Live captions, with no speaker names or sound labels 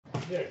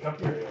Yeah, come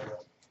here.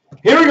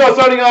 Here we go,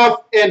 starting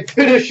off and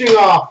finishing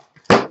off.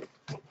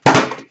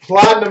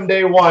 Platinum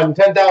Day 1,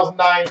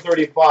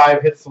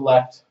 10,935, hit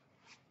select.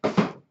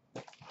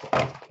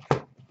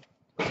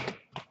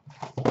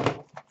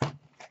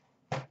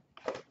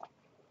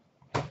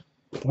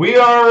 We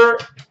are,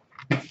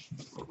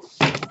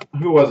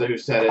 who was it who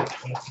said it?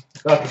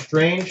 Dr.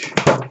 Strange.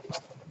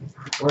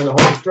 We're in the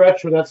home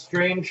stretch with that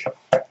Strange.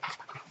 I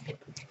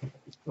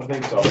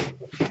think so.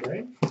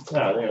 Right?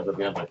 Yeah, I think it was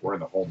again like we're in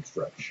the home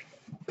stretch.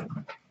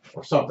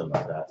 Or something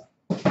like that.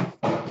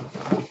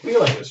 I feel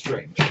like it's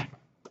Strange.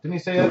 Didn't he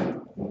say that?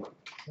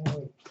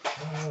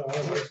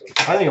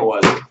 I think it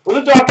was. Was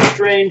it Dr.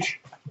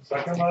 Strange?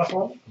 Second last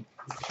one?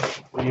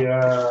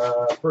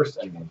 The first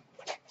ending.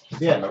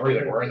 Yeah, no,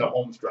 we're in the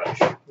home stretch.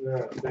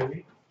 Yeah,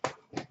 baby.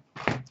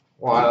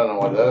 Well, I don't know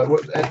what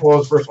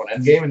was the first one?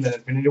 Endgame and then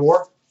Infinity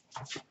War?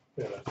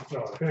 Yeah,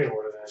 no, Infinity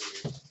War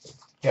then.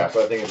 Yeah,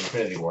 so I think it's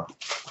Infinity War.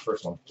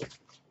 First one.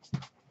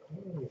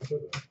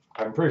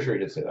 I'm pretty sure he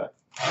did say that.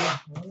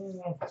 I don't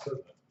know if I said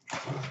that.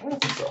 I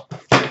don't think so.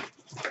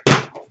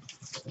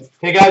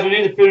 Hey guys, we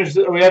need to finish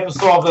this. We have to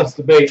solve this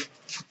debate.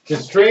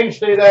 Did Strange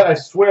say that? I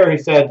swear he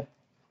said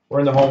we're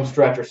in the home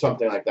stretch or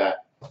something like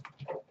that.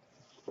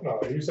 No,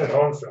 you said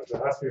home stretch.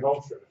 It has to be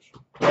home stretch.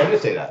 Yeah, I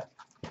did say that.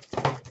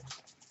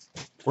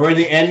 We're in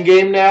the end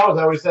game now? Is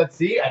that what he said?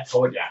 See? I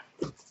told ya.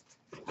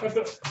 But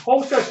the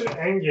home stretch and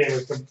end game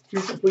is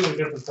two completely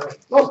different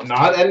things. No, it's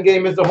not. End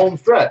game is the home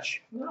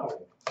stretch.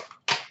 No.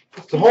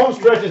 The home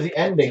stretch is the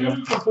ending.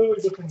 Two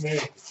completely different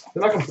names.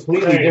 They're not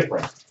completely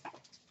different.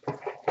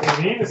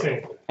 They mean the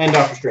same thing. And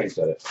Dr. Strange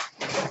said it.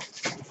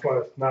 But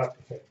it's not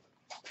the same.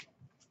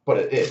 But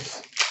it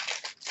is.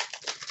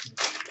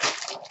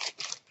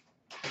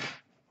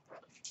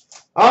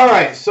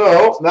 Alright,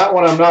 so that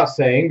one I'm not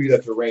saying because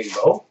that's a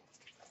rainbow.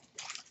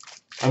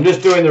 I'm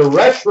just doing the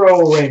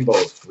retro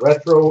rainbows.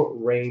 Retro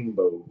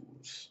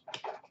rainbows.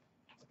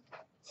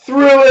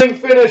 Thrilling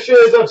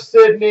finishes of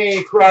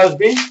Sidney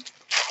Crosby.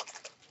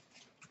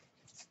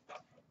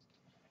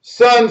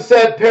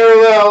 Sunset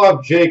parallel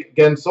of Jake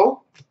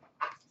Gensel.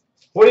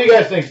 What do you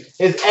guys think?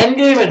 Is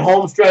Endgame and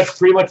Homestretch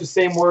pretty much the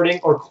same wording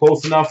or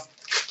close enough?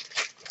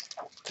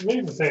 It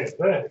means the same thing,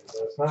 but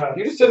it's not.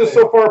 You just said it's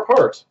so far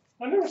apart.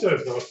 I never said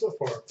it's so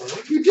far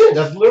apart. You did.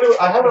 That's literally.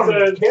 I have it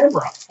on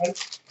camera.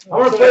 I'm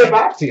going to play it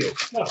back to you.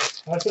 No,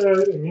 I said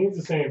it means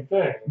the same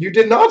thing. You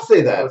did not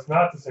say that. But it's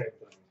not the same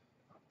thing.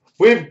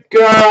 We've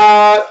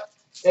got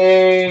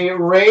a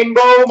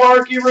rainbow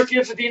marquee rookie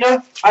of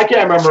Sedina. I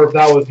can't remember if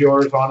that was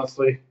yours,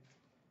 honestly,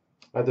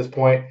 at this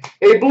point.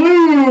 A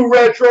blue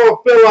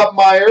retro Philip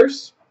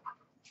Myers.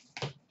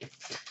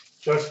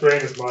 Just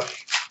grain is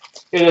mush.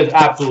 It is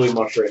absolutely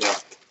mush right now.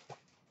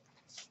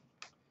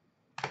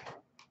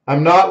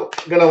 I'm not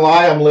going to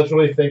lie. I'm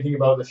literally thinking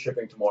about the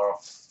shipping tomorrow.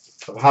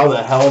 Of how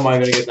the hell am I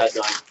going to get that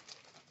done?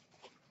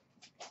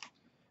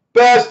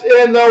 Best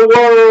in the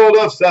world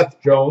of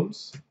Seth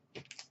Jones.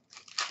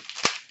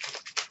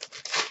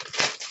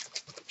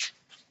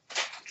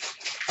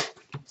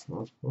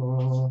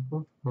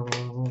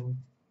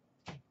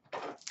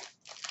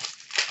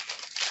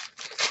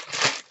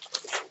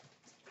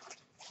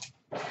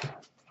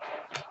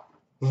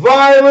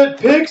 Violet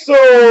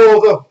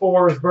Pixels of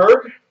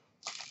Forsberg.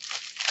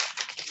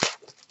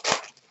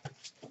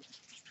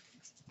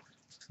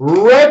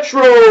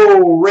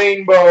 Retro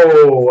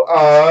Rainbow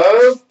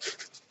of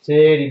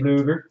Teddy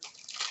Bluger.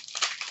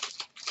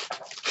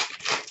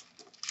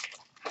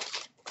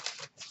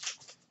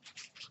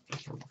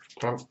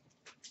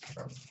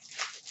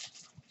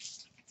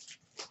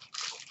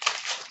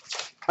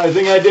 I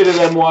think I did it,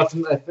 M.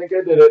 Watson. I think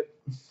I did it.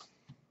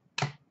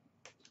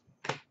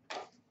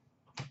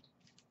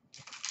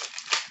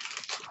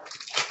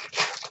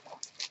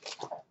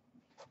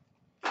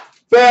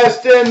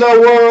 Best in the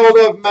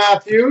world of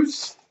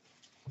Matthews.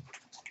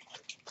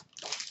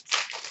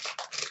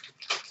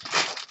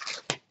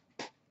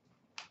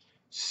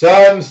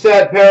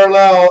 Sunset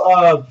parallel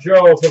of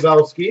Joe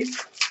Pavelski.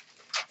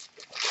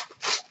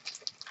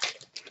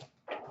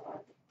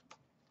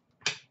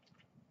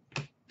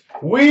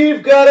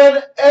 We've got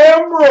an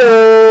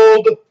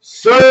Emerald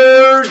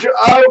Surge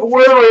of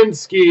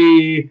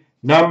Werenski,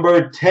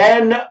 number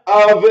 10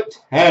 of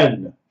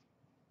 10.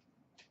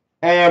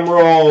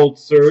 Emerald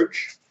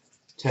Surge,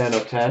 10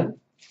 of 10.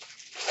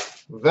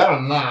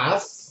 Very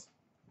nice.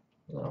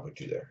 I'll put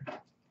you there.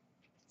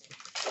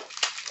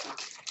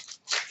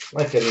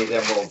 Like any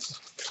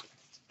emeralds.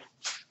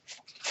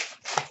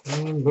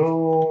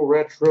 Rainbow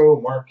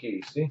Retro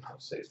Marquee. See?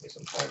 That saves me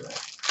some time there.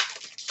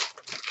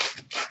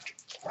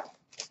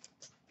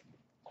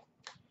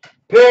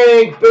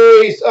 Pink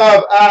base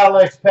of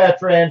Alex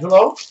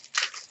Pietrangelo.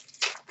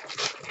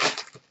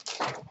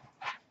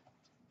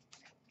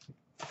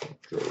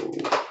 Retro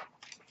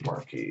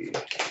Marquee.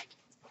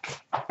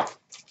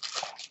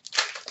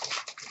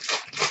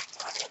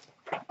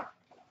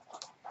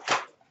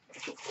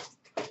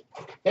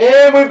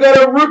 And we've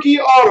got a rookie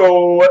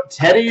auto,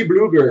 Teddy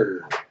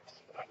Bluger.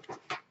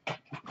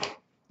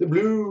 The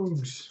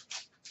Blues.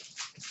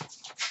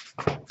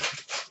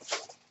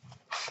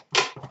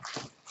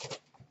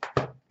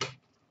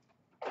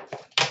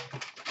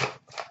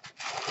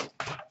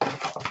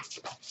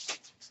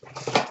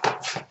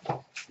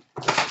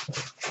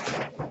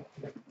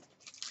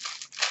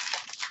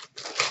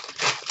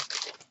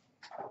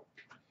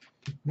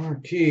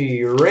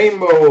 Marquee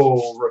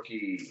Rainbow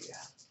Rookie.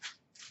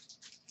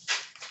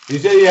 You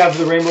say you have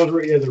the rainbow,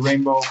 yeah, the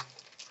rainbow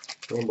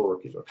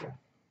rookies. Okay.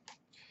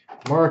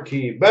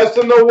 Marquee Best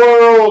in the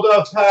World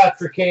of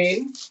Patrick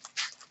Kane.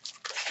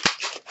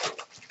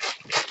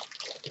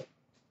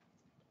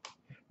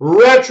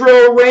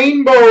 Retro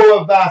Rainbow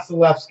of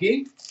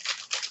Vasilevsky.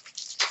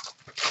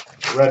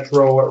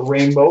 Retro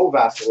Rainbow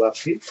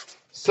Vasilevsky.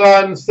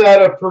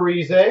 Sunset of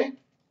Parise.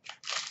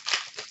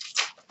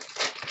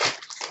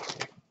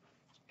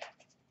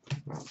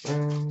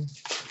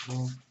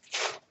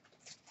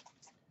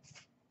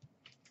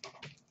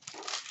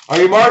 Are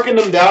you marking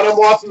them down,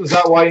 Watson? Is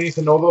that why you need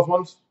to know those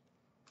ones?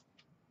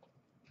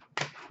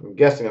 I'm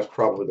guessing that's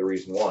probably the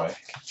reason why.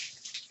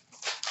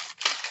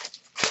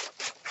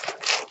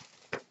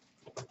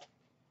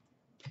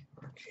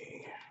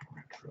 Okay,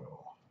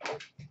 retro.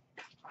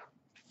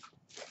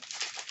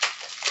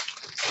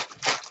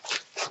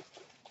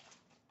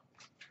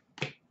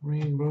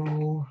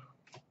 Rainbow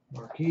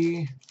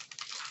Marquee.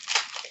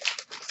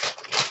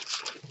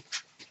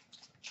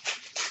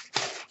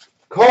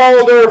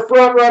 Calder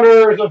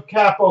Frontrunners of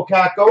Capo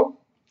Caco.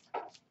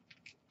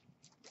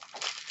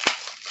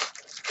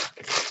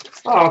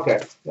 Oh, okay.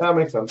 Yeah, that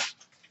makes sense.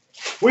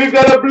 We've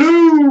got a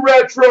blue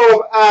retro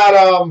of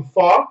Adam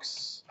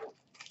Fox.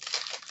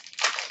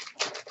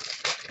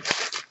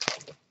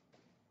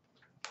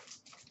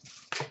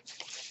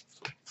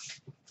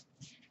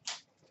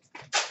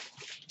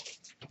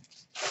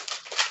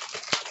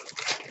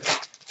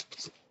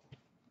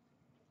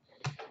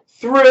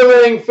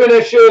 Thrilling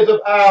finishes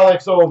of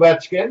Alex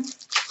Ovechkin.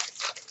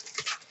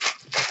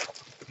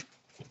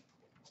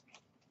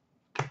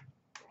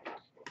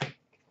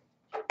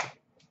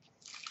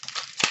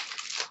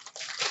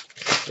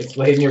 It's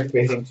late and you're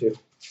fading too.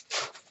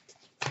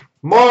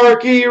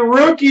 Marquee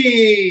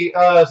Rookie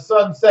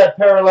Sunset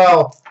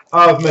Parallel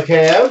of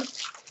Mikheyev.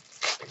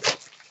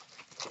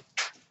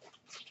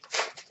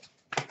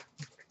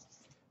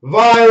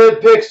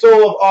 Violet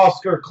Pixel of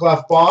Oscar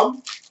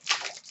Klefbom.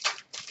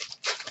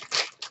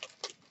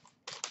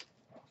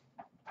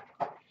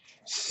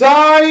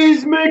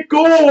 Seismic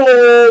Gold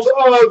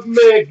of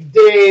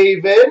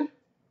McDavid.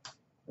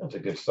 That's a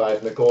good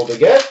seismic gold to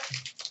get.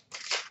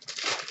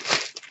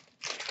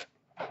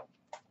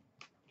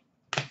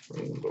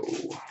 Rainbow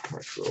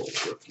Retro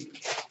Rookie.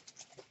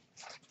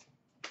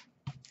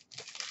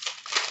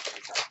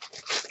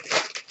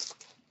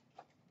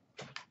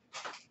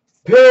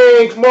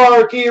 Pink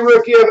Marquee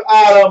Rookie of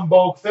Adam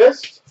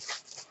Boakfist.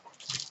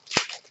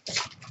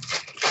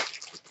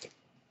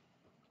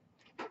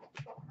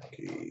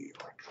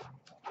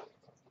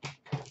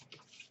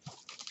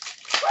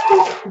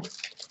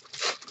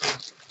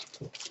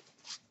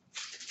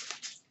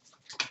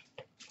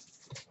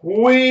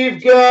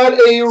 We've got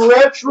a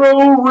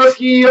retro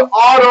rookie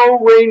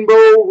auto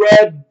rainbow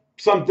red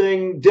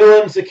something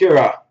Dylan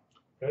Sakura.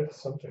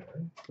 That's something,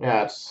 right?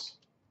 Yeah,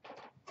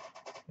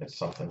 it's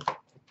something.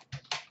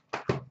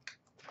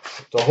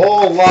 It's a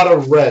whole lot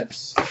of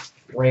reds,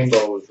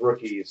 rainbows,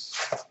 rookies.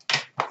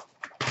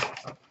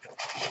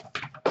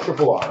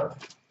 Triple R.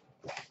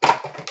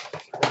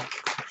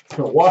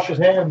 Wash his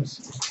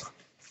hands.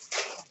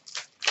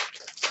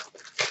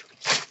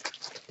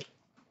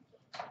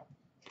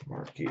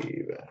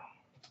 Marquee.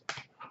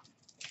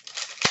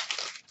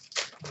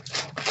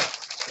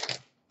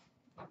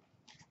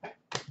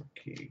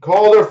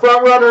 Calder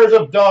Frontrunners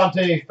of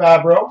Dante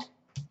Fabro.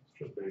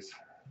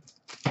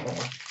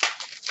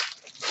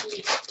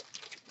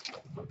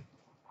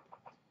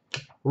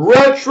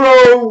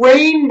 Retro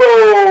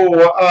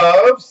Rainbow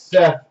of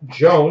Seth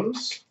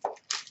Jones.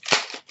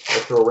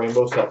 Retro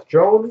Rainbow Seth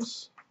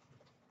Jones.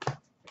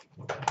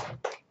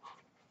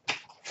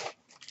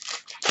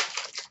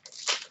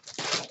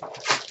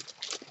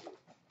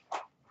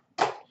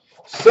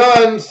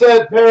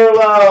 Sunset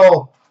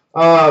Parallel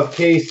of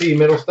KC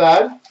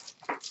Middlestad.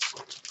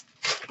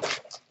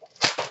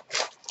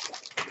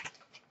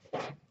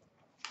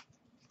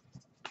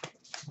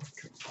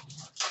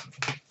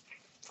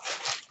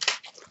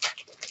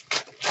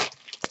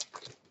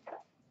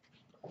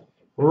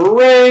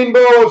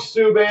 Rainbow of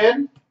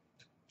Subban.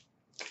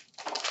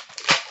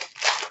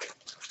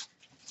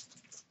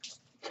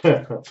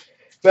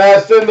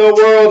 Best in the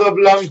World of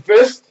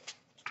Lundqvist.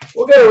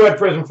 We'll get a red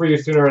prism for you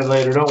sooner or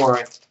later, don't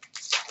worry.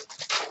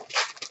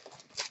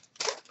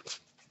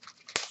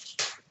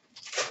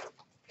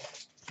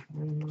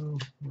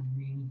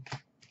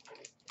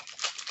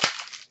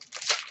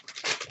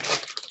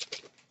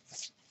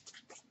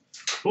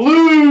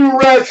 Blue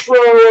Retro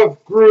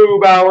of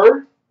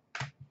Grubauer.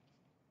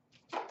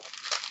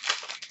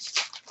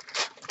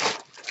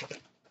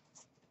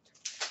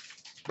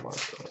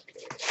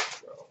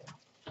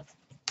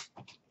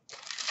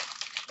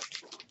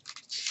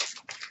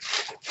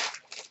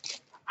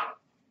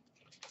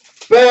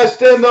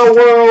 Best in the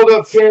World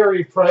of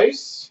Carey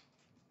Price.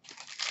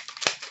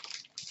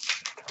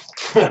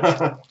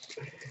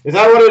 Is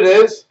that what it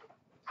is?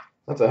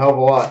 That's a hell of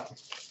a lot.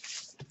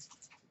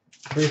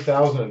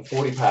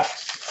 3,040 packs.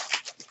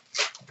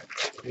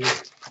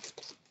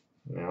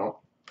 No.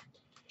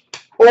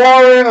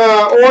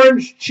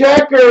 Orange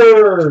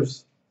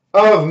checkers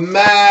of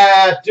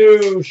Matt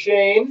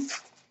Duchene.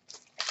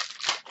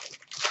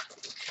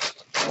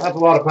 That's a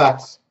lot of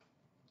packs.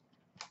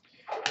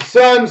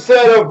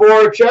 Sunset of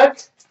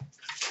Voracek.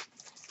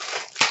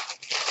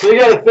 So you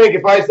got to think,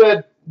 if I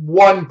said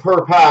one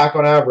per pack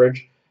on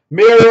average.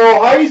 Miro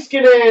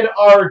Heiskanen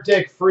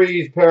Arctic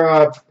Freeze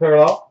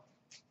parallel.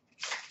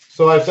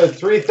 So I said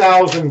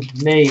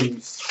 3,000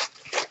 names.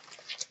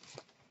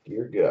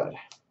 You're good.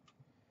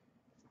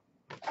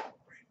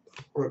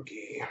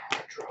 Rookie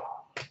retro.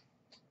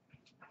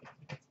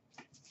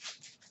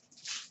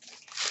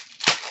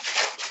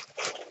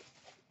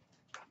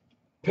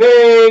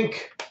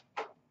 Pink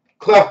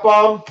Clef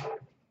Bomb.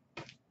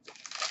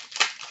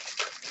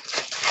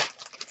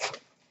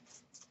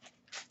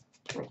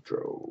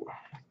 Retro.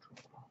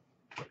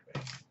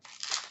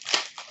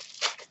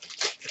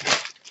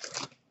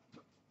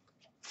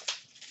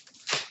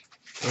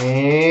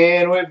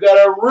 And we've got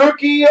a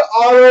rookie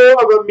auto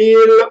of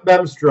Emil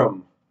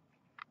Bemstrom.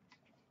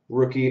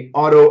 Rookie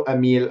auto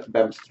Emil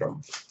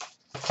Bemstrom.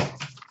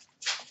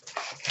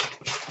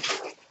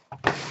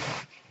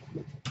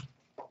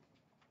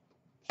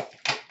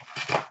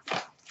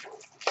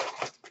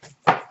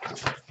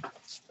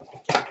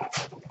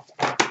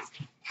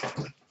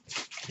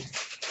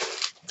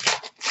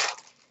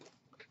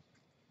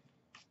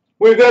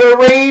 We've got a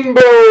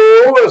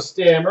rainbow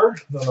Stammer.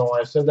 Don't know why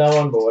I said that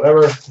one, but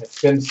whatever.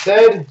 It's been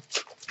said.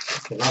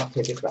 Cannot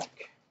take it back.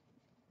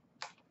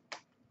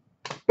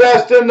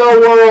 Best in the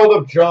world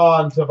of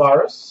John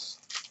Tavares.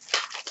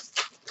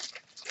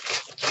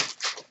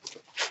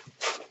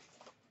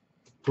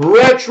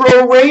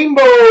 Retro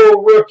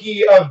Rainbow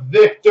rookie of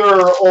Victor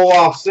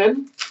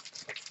Olofsson.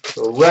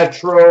 The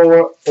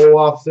Retro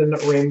Olofsson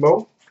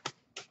Rainbow.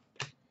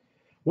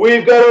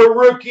 We've got a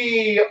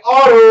rookie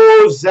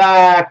auto,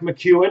 Zach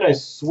McEwen. I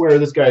swear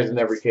this guy's in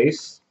every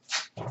case.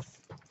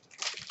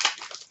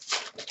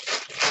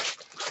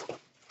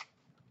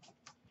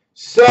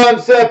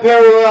 Sunset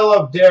parallel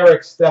of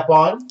Derek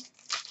Stepan.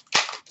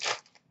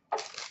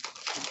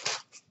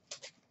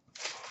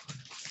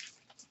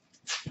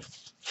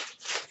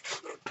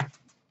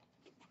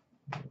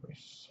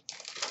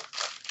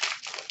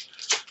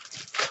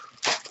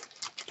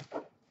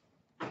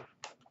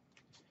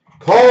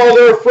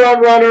 Calder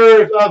front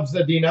runners of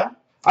Zadina.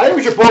 I think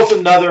we should post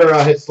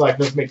another hit select.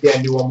 Let's make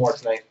Dan do one more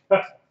tonight.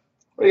 What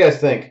do you guys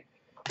think?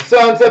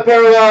 Sunset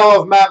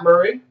parallel of Matt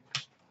Murray.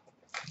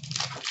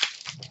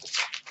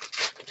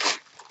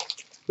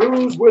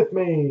 Who's with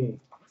me?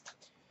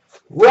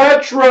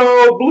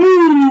 Retro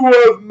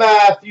blue of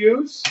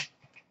Matthews.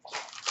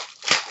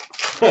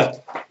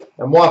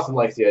 And Watson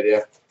likes the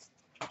idea.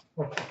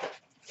 We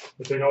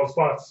take all the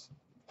spots.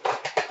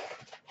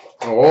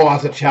 Oh,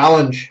 that's a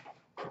challenge.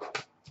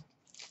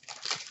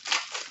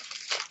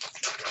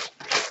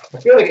 I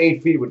feel like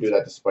 8 feet would do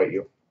that to spite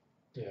you.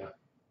 Yeah.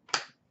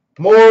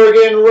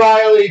 Morgan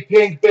Riley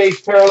pink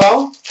base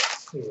parallel.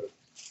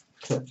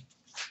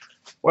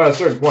 Well, at a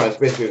certain point, it's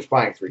basically just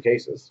buying 3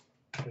 cases.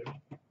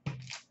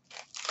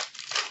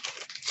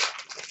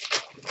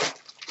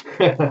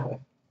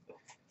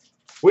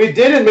 We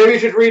didn't. Maybe we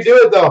should redo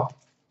it, though.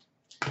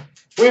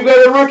 We've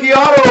got a rookie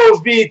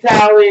auto,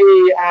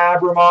 Vitaly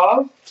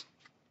Abramov.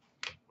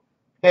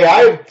 Hey,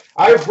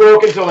 I've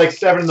broken till like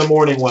 7 in the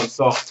morning once,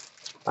 so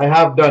I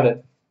have done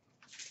it.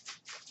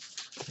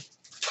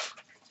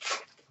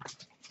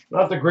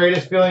 Not the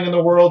greatest feeling in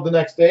the world the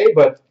next day,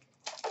 but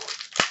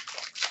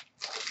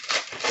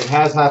it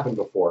has happened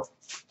before.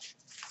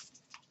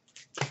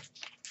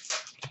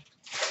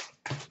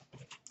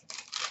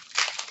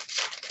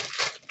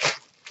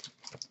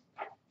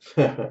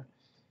 For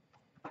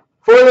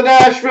the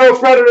Nashville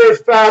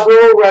Predators,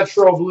 Fabro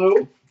Retro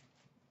Blue.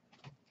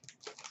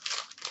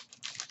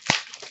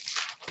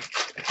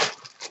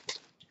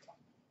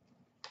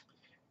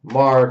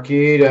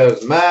 Marquee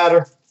doesn't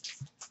matter.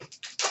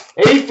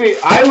 8 feet.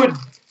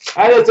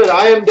 As I said,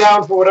 I am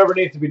down for whatever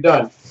needs to be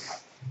done.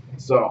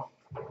 So,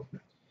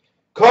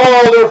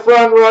 Calder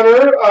front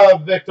runner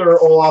of Victor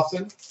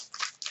Olofsson.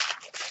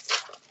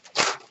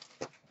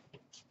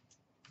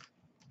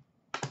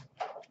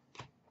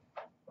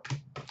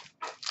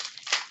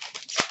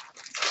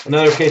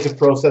 Another case of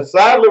Pro Set.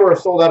 Sadly, we're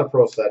sold out of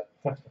Pro Set.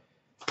 5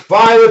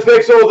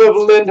 pixels of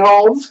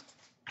Lindholm.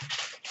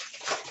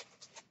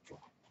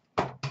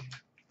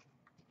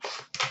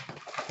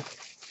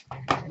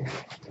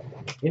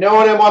 You know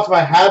what, Emma? If I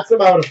had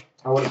some, I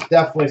would have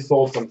definitely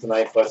sold some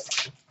tonight, but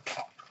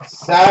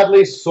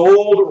sadly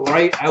sold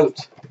right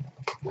out.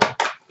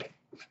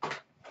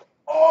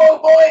 Oh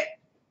boy!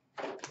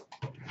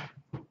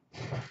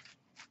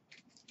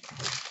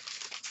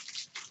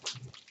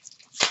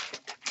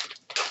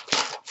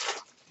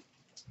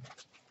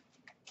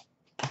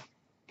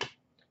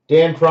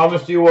 Dan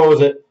promised you, what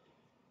was it?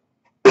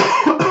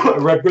 A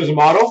red prism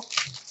auto?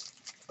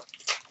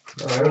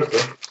 Alright, okay.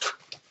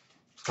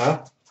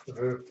 Huh?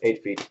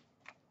 8 feet.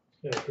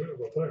 Yeah, good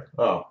about there.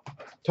 Oh.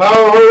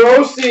 Taro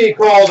Hirose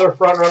called their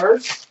front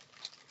runners.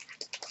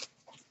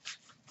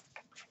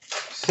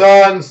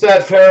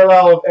 Sunset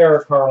Parallel of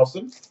Eric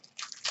Carlson.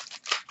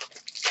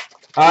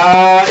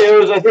 It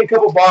was, I think, a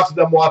couple boxes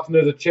I'm watching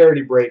as a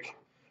charity break.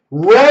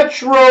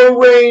 Retro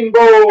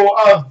Rainbow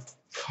of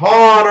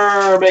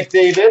Connor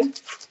McDavid.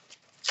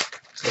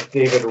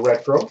 McDavid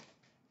Retro.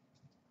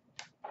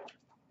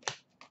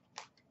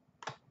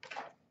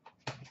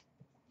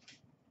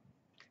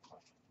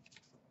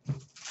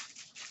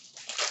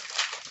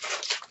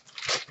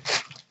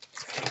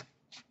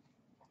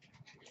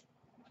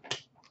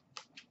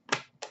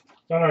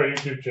 On our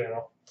YouTube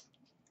channel.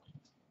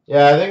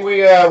 Yeah, I think we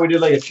did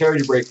like a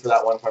charity break for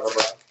that one, if I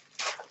remember.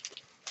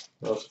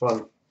 That was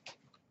fun.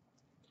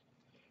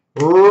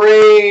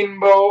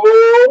 Rainbow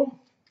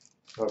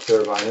of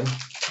Carolina.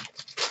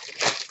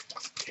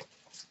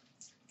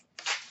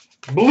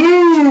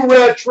 Blue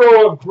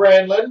Retro of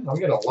Granlund. I'm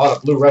getting a lot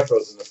of blue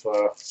retros in this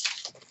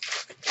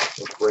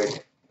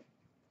break.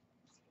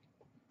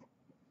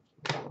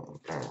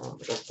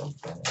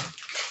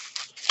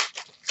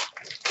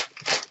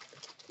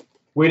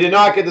 We did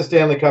not get the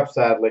Stanley Cup,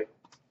 sadly.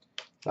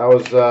 I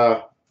was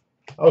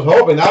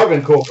hoping that would have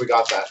been cool if we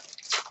got that.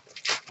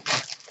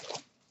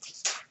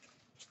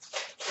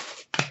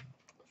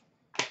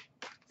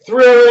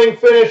 Thrilling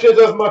finishes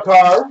of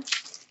Makar.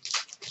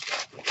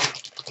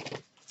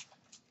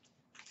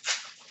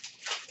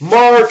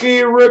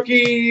 Marquee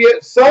Rookie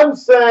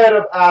Sunset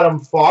of Adam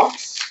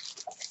Fox.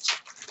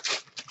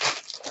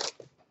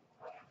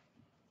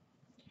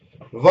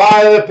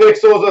 Violet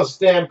Pixels of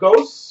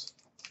Stamkos.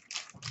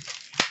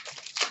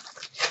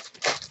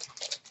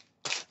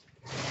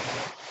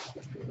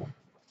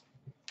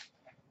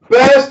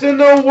 Best in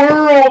the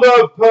world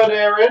of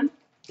Panarin.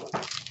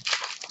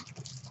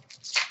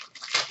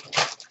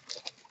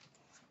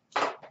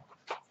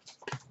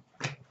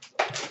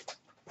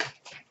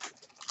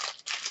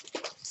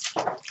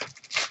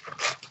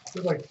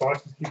 Feels like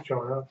boxes keep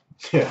showing up.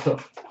 Yeah.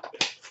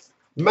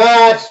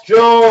 Max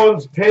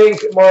Jones, pink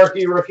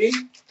marquee rookie.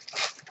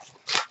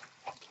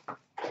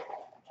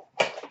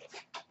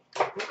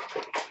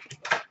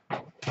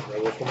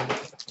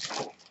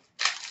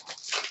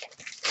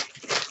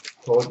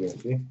 Told you,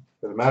 see?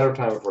 It's a matter of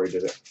time before he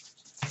did it.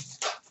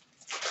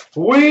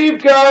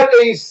 We've got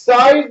a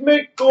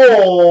seismic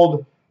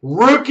gold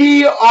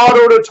rookie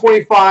auto to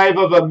 25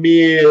 of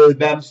Emil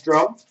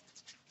Bemstrom.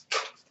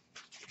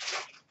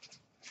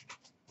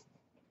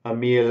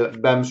 Emil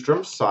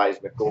Bemstrom,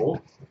 seismic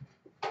gold.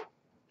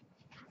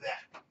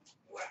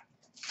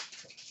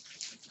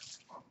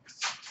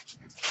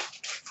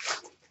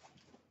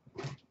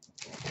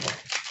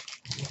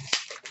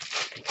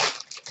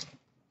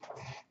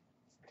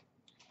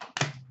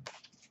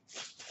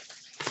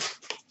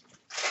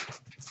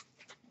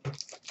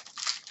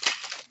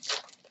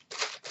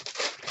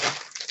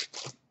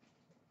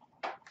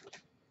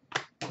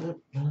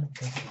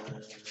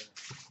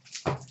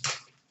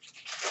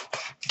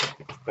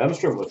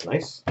 Bemstrom was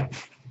nice.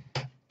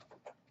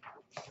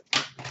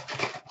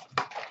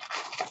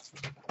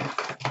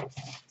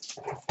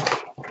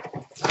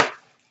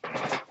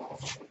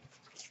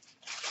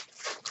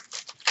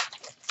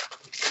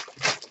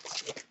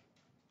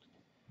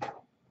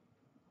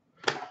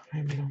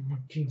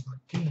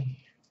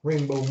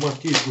 Rainbow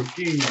Marquee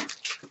Rookie.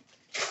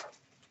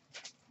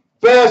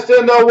 Best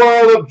in the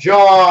world of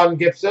John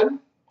Gibson.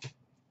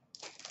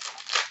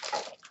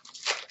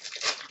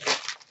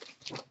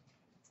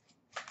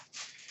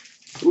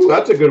 Ooh,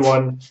 that's a good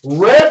one.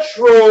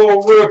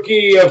 Retro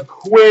Rookie of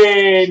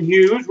Quinn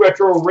Hughes.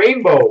 Retro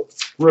Rainbow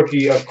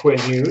Rookie of Quinn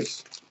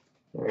Hughes.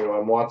 There you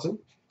go, M. Watson.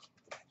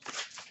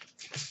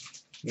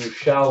 You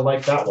shall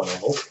like that one, I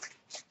hope.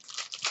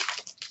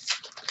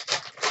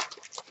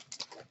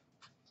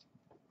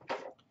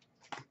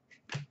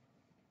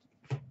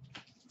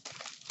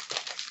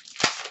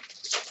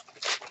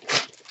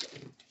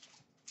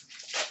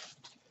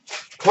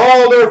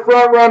 Calder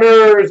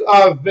Frontrunners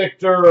of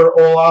Victor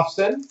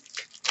Olofsson.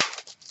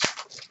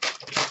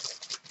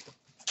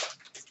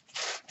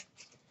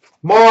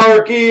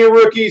 Marquee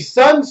Rookie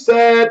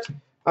Sunset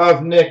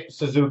of Nick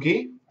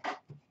Suzuki.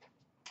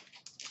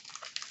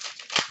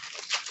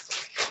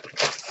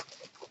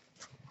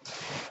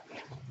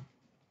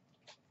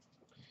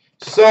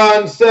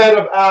 Sunset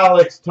of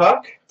Alex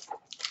Tuck.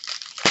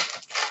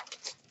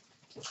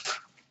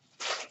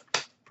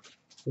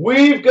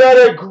 We've got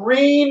a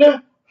green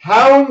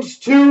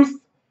Houndstooth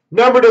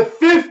number to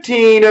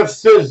 15 of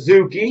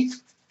Suzuki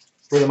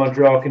for the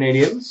Montreal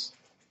Canadiens.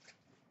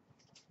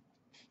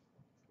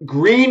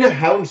 Green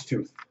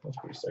Houndstooth. That's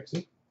pretty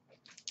sexy.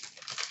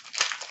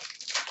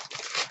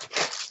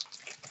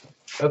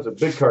 That's a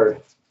big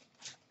card.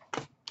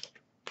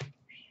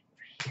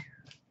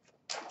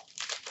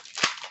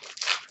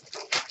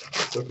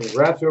 So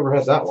congrats whoever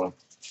has that one.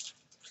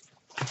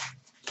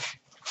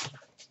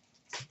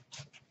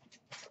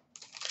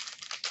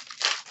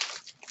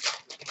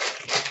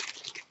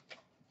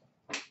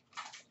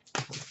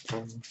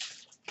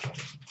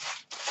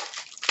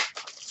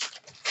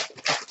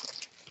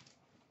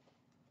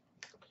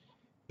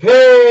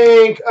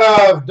 Pink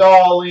of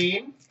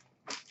Darlene.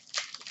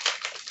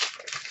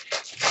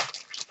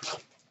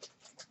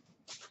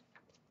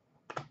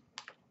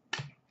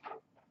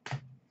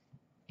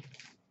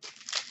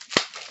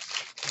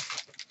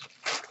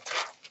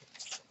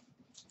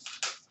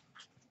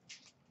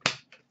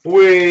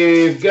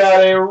 We've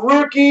got a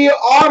rookie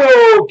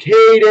auto,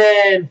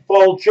 Caden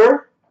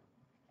Fulcher.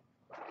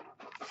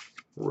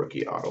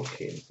 Rookie auto,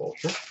 Caden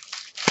Fulcher.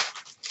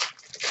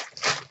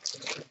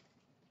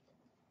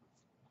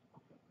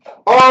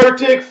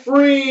 Arctic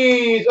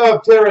Freeze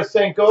of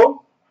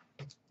Tarasenko.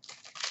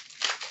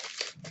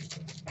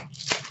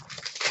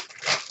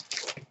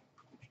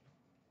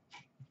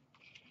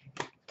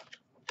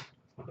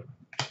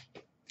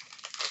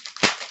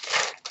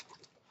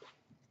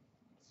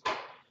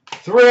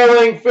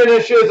 Thrilling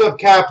finishes of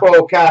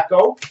Capo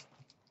Caco.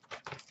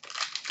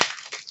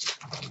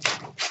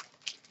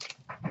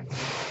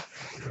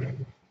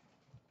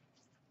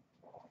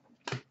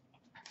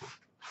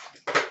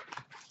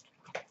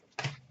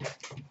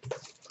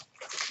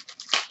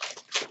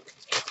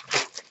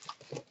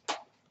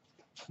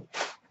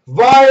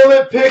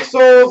 Violet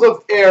Pixels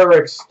of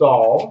Eric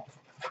Stahl.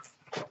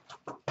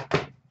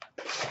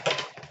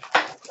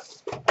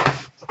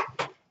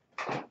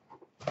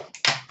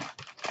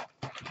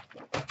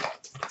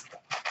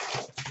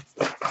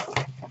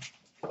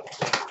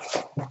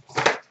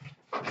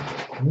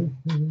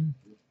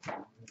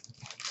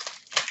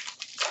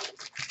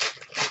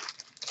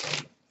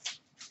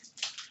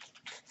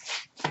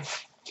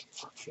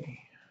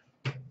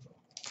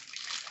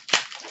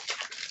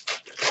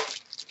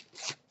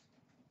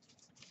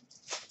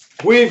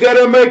 We've got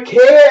a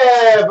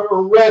Mikheyev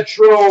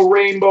Retro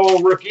Rainbow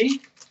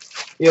Rookie,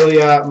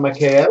 Ilya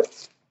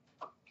Mikheyev.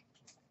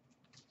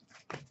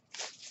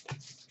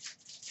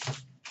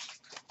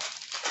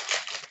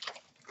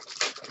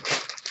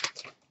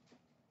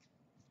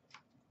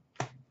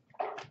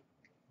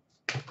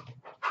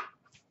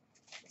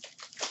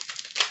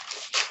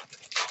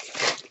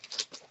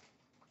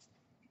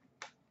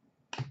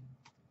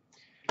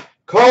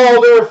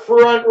 Calder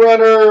front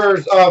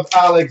runners of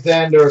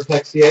Alexander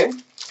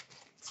Texier.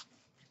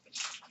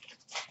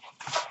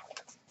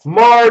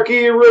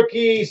 Marquee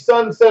rookie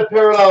sunset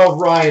parallel of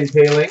Ryan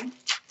Poehling.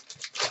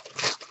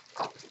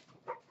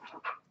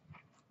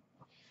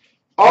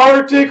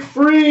 Arctic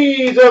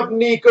freeze of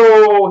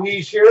Nico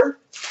Hischier.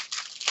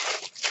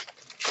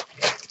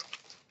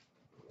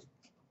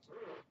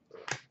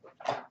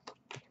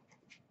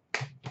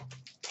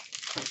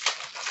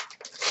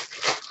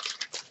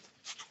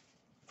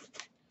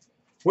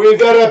 We've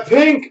got a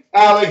pink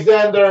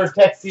Alexander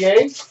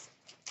Texier,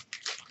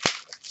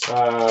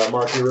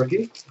 marquee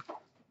rookie.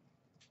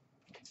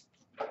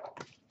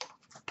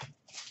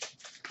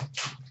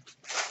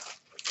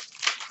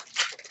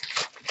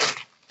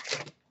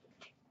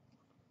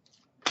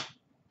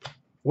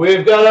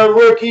 We've got a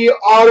rookie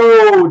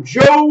auto,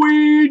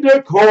 Joey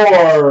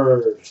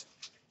Decord.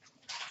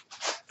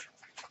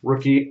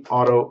 Rookie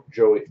auto,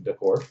 Joey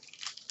Decord.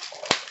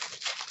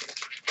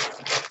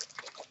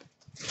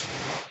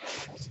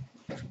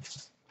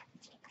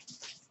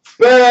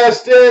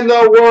 Best in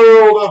the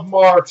world of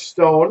Mark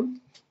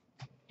Stone.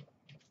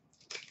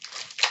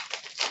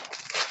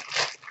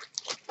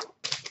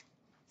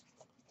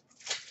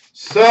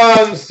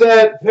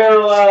 Sunset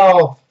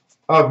parallel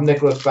of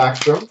Nicholas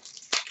Backstrom.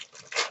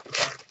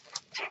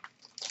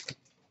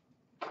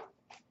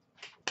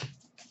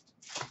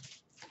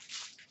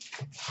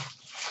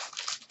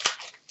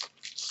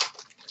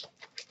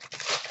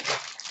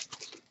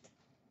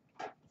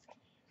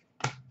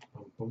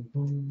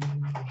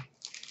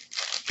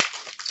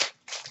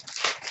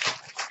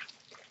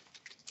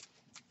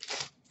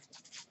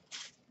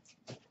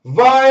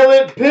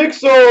 Violet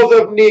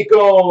Pixels of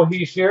Nico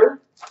Hischier.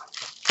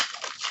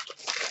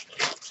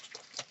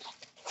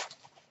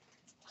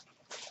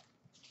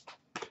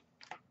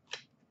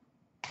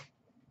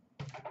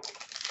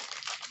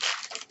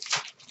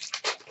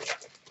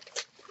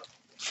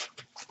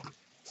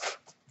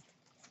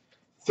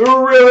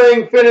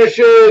 Thrilling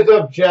finishes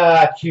of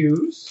Jack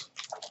Hughes.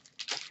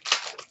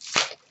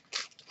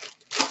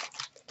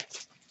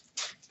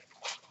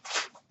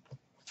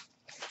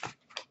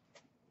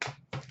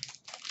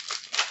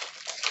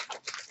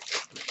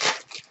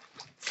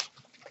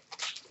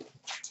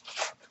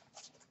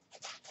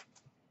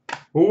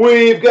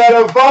 We've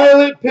got a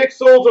Violet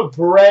Pixels of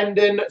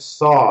Brendan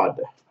Saad.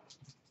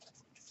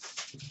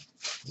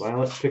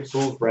 Violet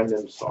Pixels,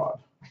 Brendan Saad.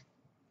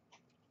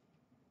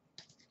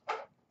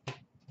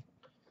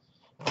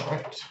 All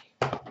right.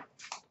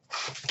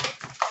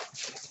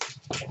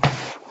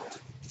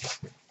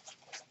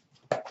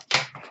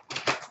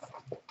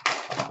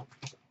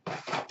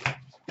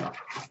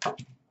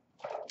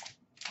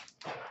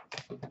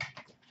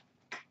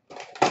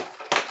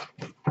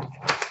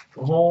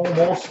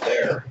 Almost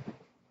there.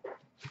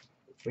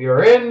 We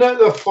are in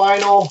the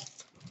final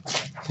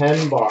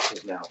 10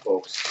 boxes now,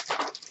 folks.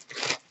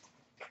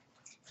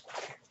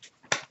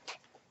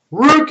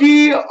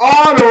 Rookie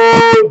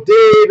auto,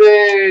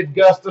 David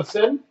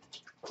Gustafson.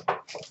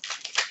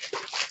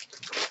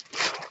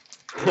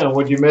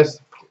 What'd you miss?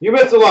 You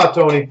missed a lot,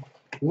 Tony.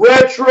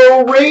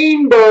 Retro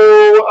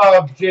Rainbow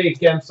of Jake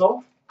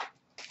Gensel.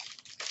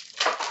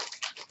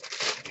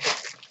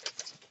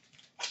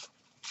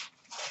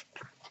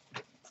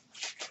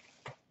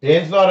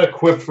 Dan's not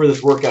equipped for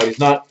this workout.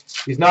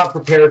 He's not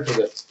prepared for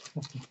this.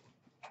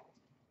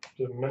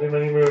 Been many,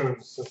 many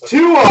moons. Since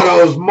 2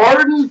 autos,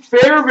 Martin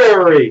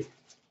Fairbury.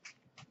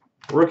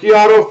 Rookie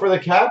auto for the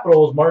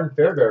Capitals, Martin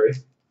Fairbury.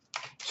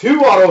 2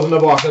 autos in the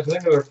box. I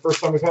think that's the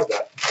first time we've had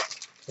that.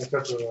 I think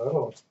that's the other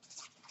one.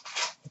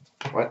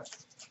 What?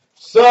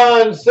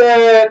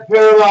 Sunset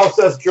Parallel,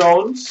 Seth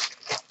Jones.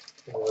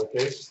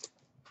 Case.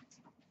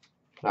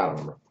 I don't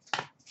remember.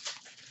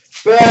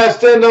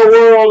 Best in the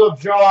world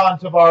of John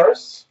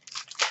Tavares.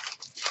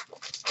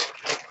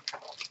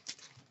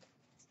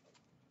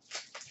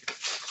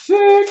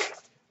 Sick.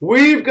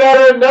 We've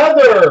got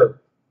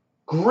another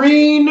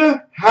green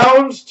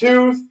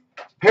houndstooth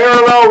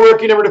parallel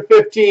rookie number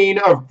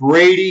 /15 of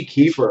Brady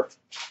Keeper.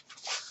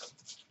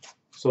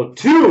 So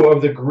 2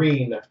 of the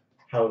green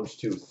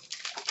houndstooth.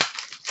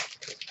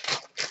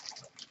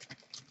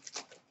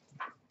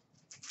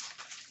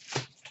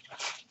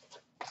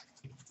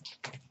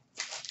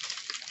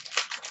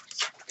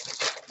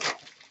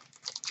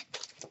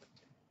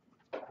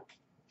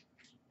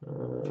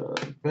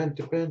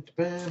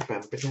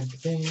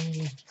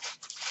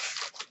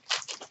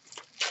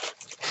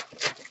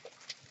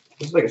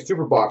 This is like a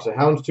super box, a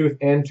houndstooth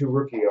and 2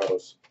 rookie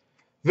autos.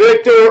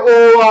 Victor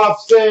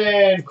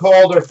Olofsson,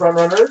 Calder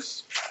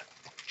frontrunners.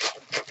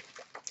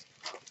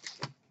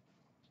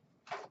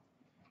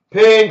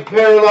 Pink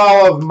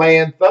parallel of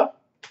Mantha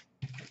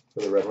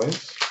for the Red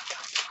Wings.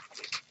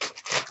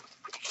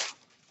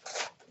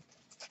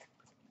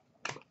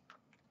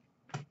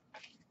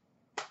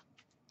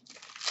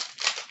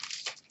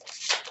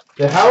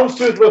 The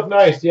houndstooth look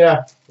nice,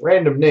 yeah.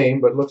 Random name,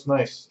 but looks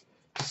nice.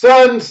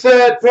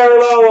 Sunset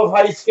parallel of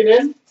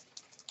Heiskanen.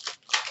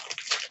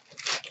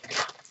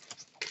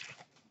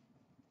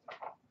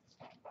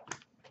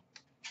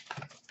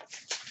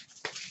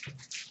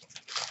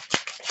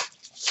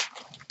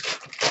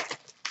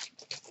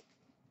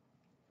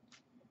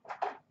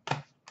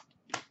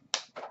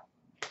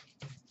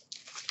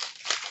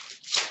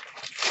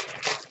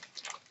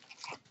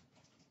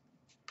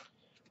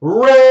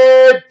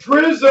 Red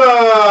Prism.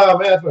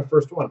 Man, that's my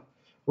first one.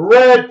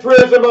 Red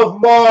Prism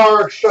of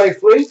Mark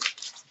Scheifele.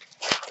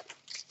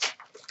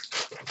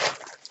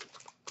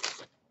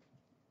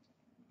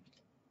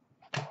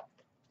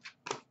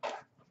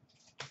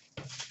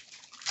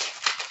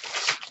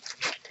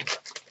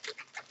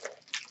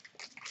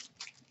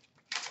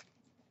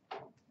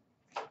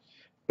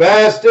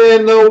 Best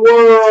in the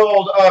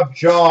world of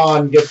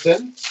John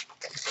Gibson.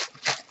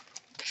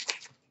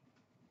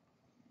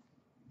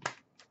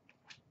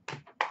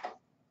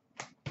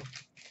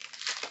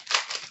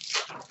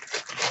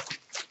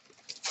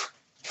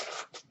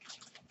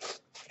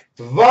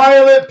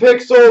 Violet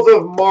Pixels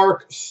of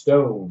Mark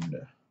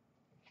Stone.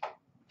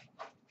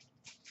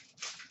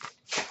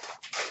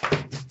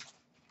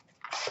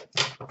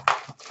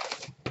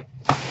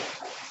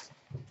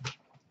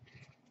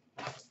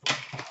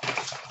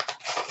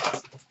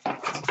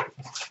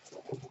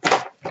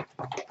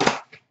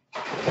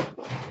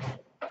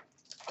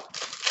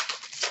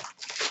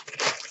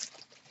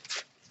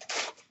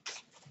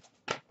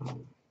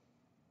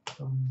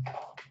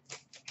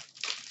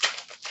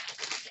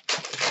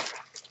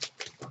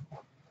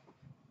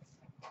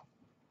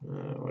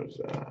 What is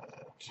that?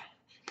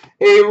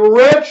 A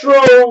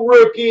retro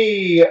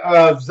rookie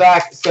of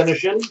Zach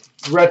Senyshyn.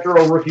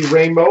 Retro rookie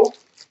rainbow,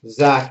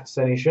 Zach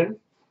Senyshyn.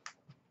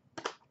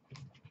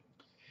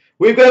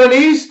 We've got an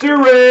Easter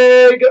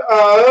egg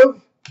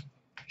of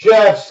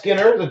Jeff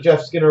Skinner, the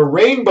Jeff Skinner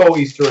rainbow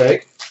Easter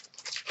egg.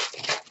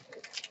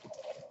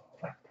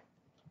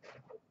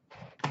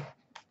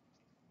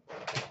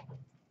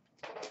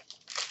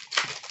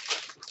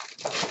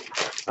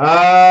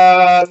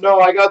 No,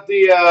 I got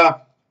the,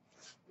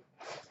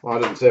 well,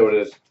 I didn't say what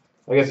it is.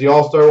 I guess the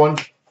All-Star one.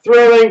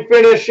 Thrilling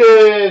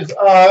finishes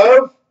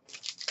of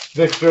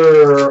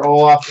Victor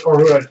Olaf, or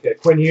who did I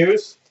get? Quinn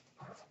Hughes.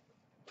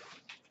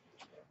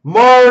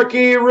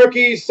 Marquee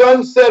rookie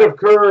Sunset of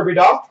Kirby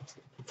Doc.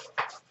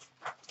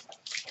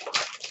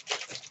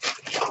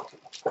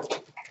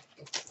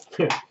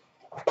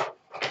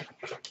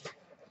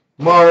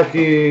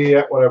 Marquee,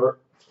 yeah, whatever.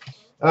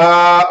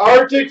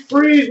 Arctic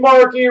Freeze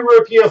marquee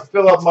rookie of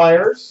Philip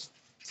Myers.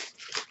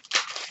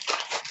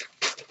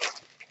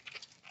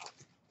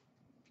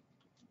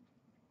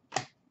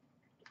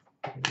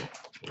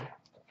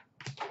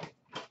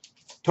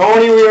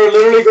 Tony, we are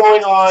literally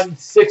going on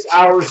 6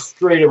 hours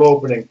straight of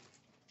opening.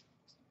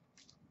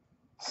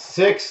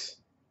 6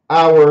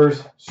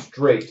 hours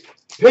straight.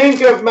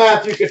 Pink of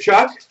Matthew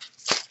Tkachuk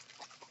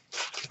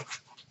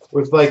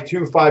with like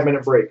 2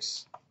 5-minute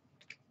breaks.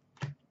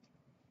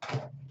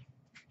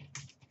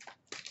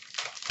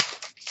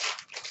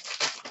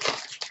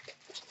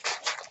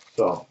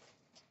 So,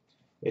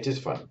 it is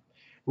fun.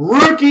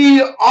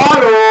 Rookie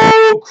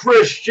auto,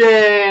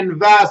 Christian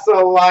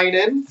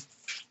Vasilinen.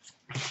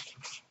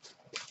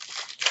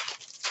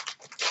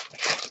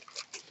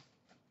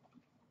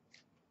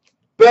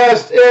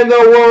 Best in the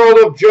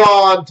world of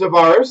John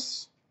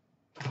Tavares.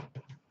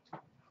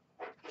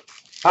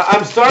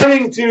 I'm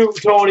starting to,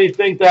 Tony,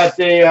 think that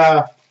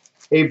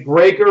a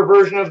breaker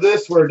version of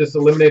this where it just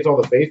eliminates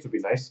all the base would be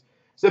nice.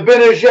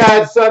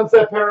 Zibanejad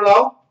Sunset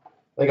Parallel.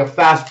 like a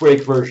fast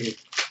break version.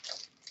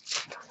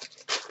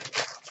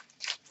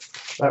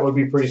 That would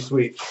be pretty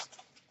sweet.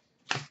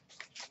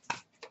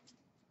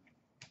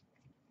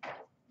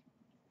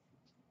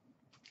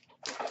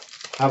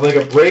 Have like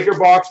a breaker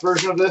box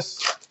version of this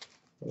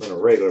and then a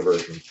regular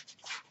version.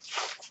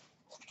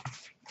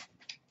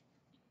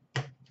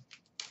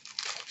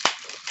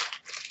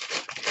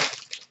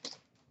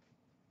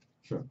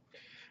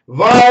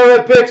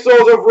 Violet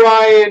Pixels of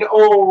Ryan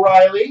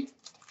O'Reilly.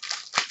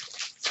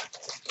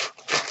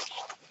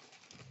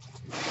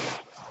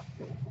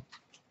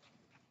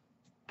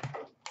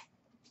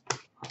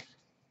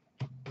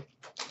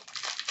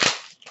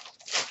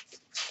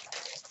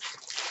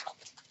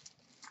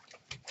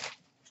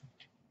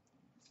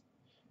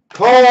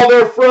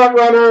 Calder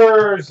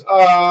Frontrunners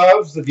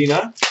of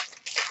Zadina.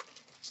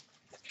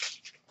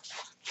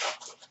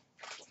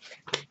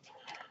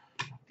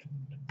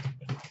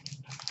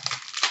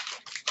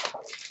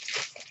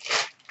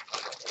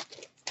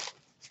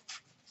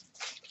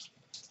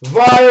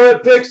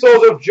 Violet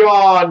Pixels of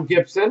John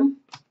Gibson.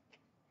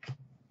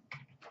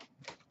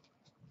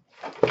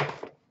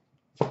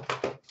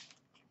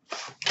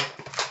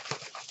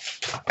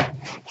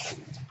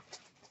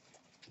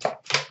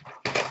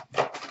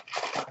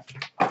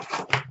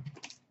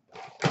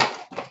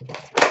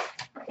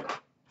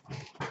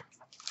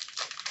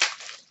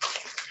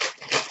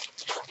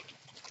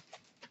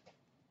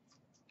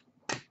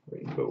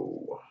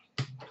 Rainbow.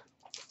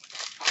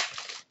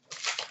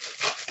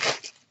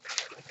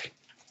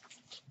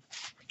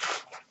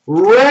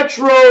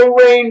 Retro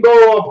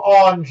Rainbow of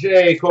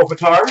Anjay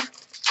Kopitar.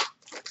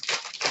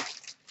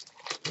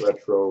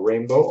 Retro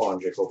Rainbow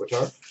Anjay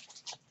Kopitar.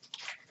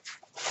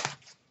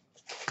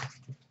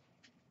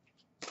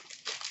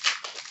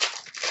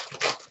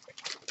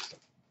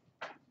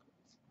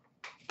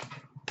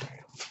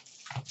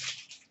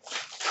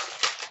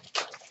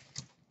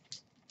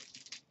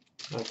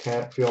 I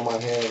can't feel my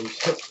hands.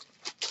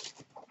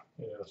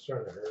 Yeah, it's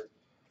starting to hurt.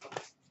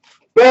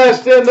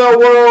 Best in the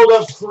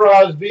world of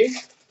Crosby.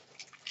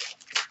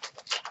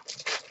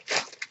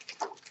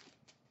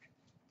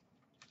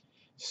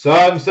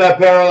 Sunset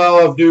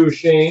Parallel of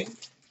Duchesne.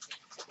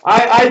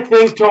 I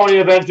think Tony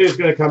eventually is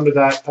going to come to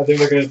that. I think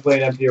they're going to play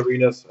in empty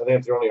arenas. I think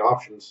it's their only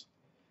options.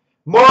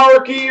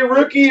 Marquee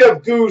Rookie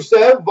of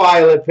Gusev,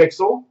 Violet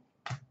Pixel.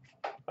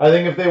 I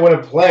think if they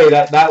want to play,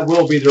 that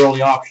will be their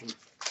only option.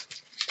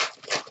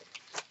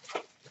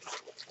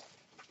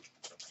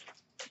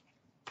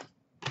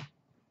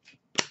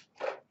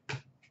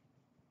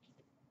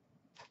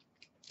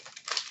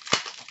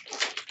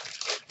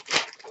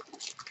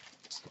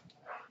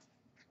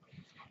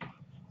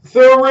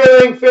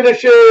 Thrilling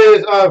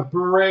finishes of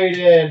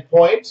Braden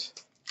Point.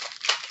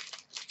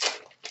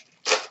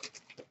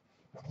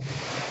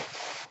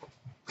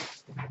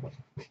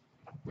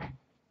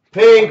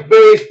 Pink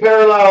base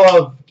parallel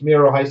of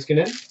Miro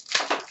Heiskanen.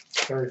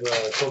 Heard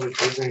Toby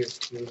Disney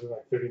is losing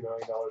like $30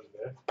 million a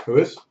day. Who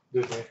is?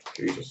 Disney.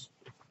 Jesus.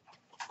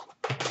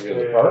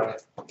 Yeah,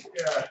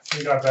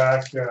 he got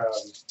back.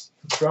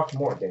 Drop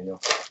more, Daniel.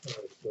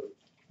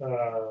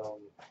 Um,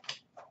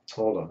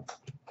 Hold on.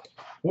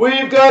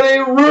 We've got a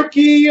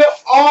rookie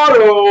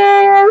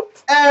auto,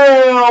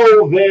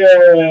 Elvis.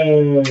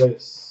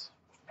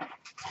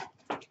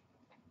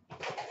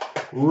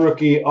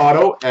 Rookie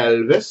auto,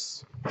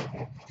 Elvis.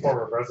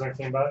 former president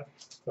came by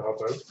to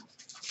help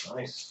out.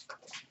 Nice.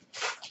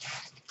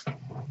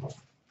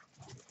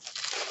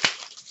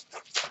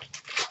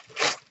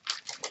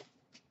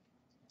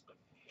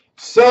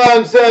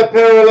 Sunset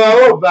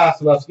Parallel,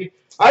 Vasilevsky.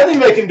 I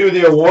think they can do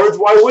the awards.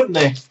 Why wouldn't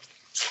they?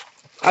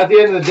 At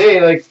the end of the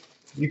day, like,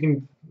 you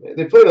can.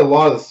 They played a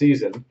lot of the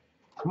season.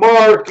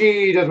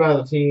 Marquee, doesn't matter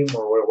the team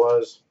or what it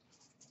was.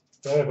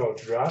 They have a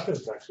draft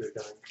is next week,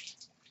 I think.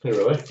 Hey,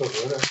 really? So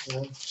good,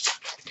 yeah.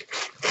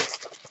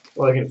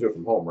 Well, they can do it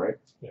from home, right?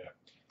 Yeah.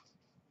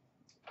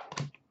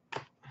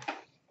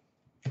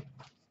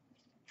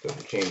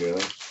 Doesn't change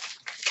anything.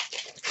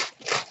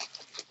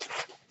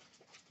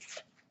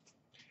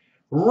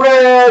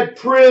 Red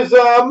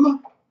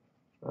Prism.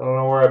 I don't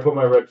know where I put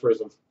my red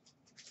prism.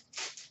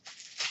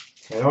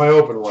 I know I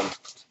opened one.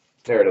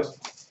 There it is.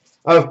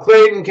 Of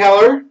Clayton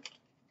Keller.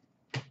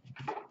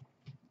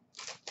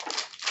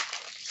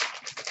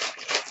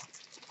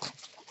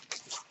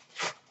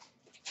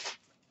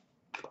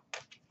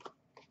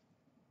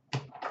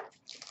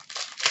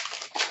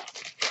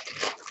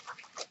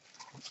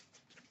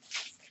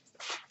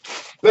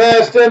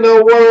 Best in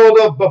the world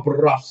of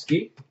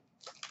Bobrovsky.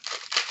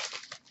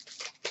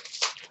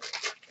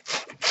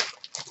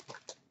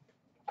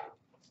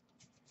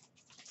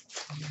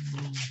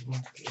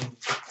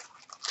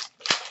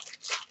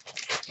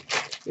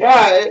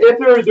 Yeah, if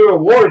they were to do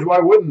awards, why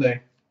wouldn't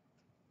they?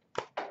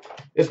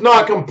 It's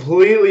not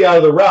completely out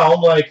of the realm.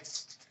 Like,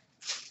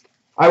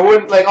 I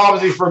wouldn't, like,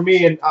 obviously for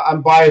me, and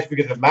I'm biased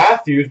because of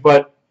Matthews,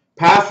 but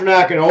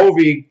Pasternak and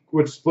Ovi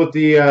would split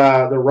the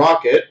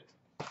Rocket.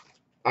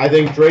 I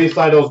think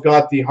Draisaitl's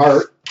got the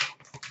heart,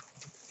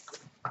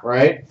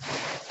 right?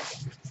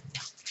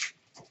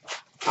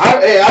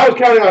 I was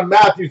counting on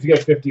Matthews to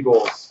get 50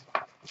 goals.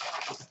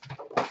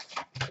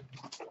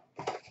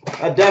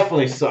 That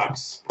definitely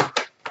sucks.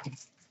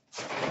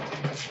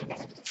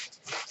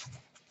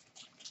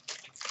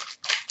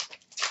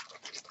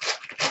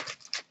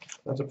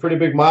 That's a pretty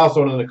big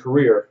milestone in the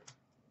career.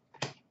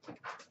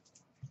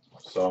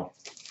 So.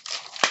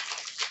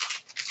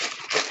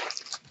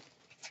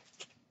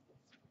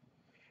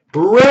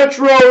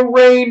 Retro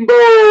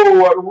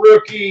Rainbow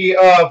rookie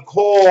of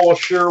Cole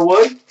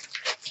Sherwood.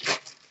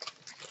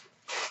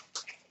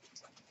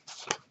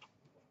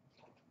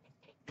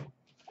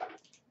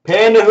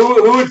 Panda,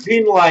 who would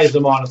penalize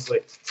him, honestly?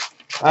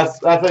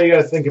 That's how you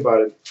gotta think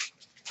about it.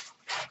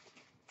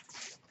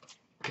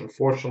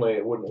 Unfortunately,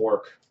 it wouldn't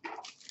work.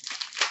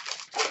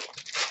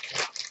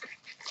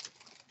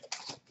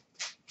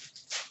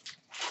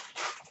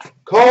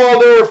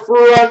 Calder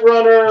front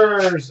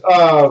runners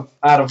of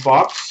Adam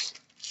Fox.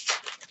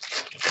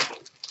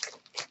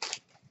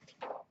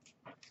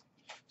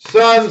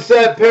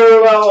 Sunset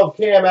parallel of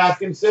Cam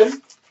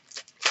Atkinson.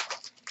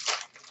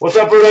 What's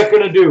Upper Deck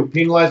going to do?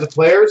 Penalize the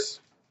players?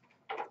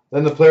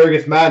 Then the player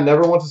gets mad and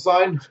never wants to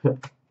sign?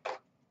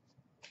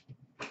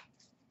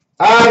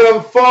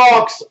 Adam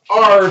Fox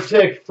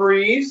Arctic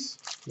Freeze.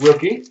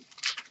 Rookie.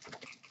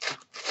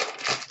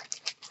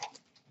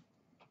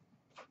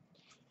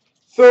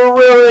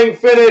 Thrilling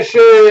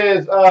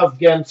finishes of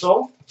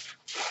Gensel.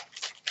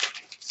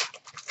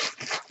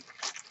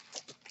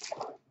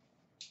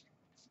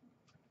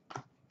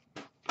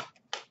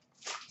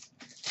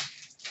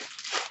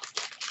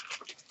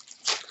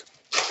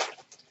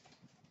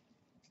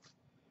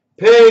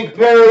 Pink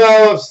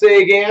parallel of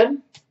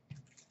Sagan.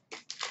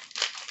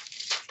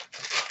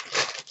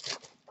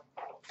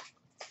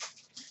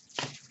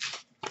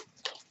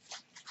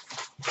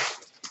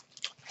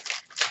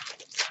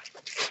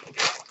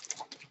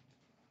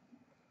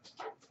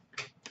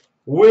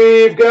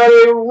 We've got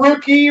a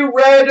rookie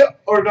red,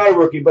 or not a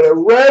rookie, but a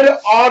red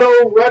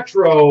auto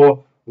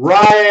retro,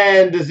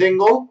 Ryan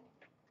Dzingel.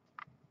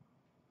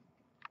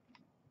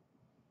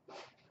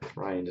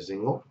 Ryan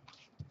Dzingel.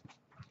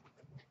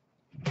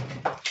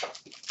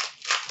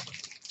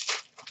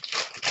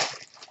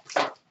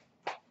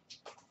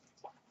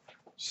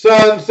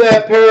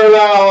 Sunset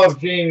parallel of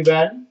Jamie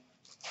Benn.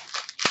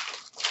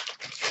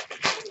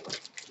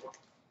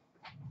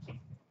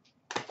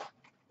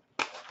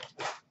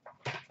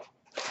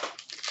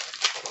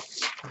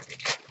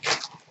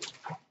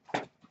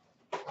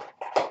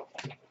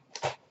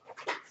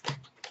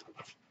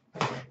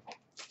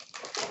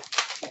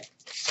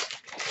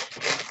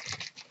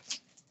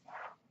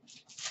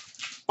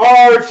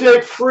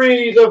 Arctic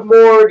Freeze of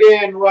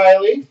Morgan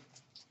Riley.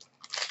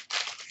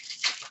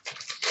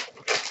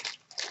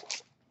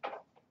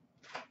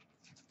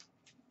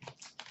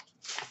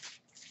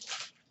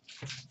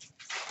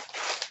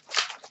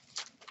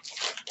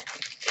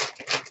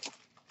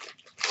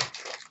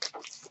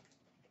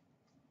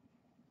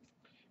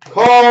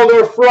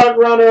 Calder front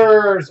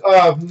runners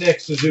of Nick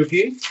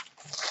Suzuki.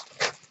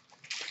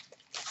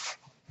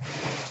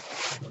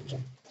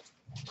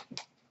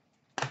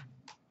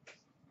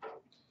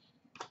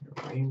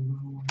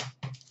 Rainbow.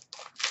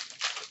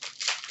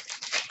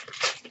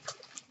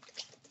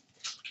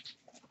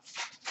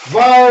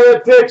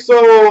 Violet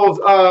Pixels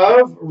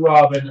of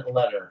Robin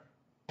Leonard.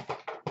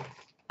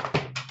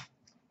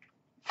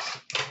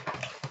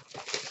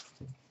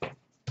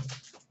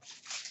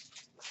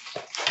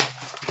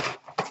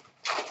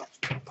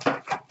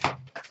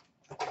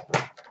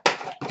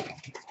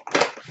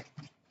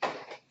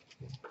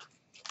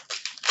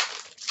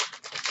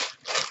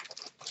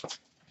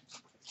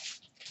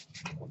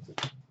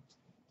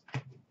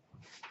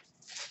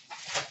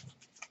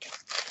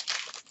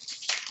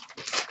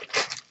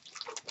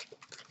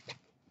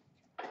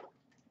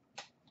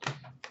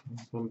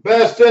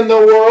 Best in the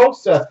world,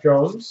 Seth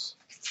Jones.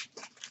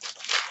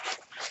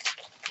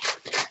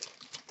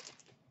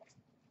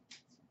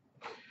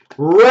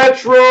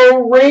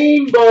 Retro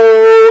Rainbow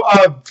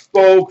of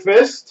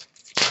Boakfist.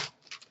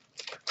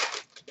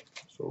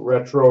 So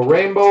Retro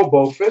Rainbow,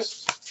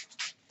 Boakfist.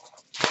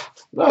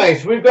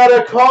 Nice. We've got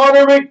a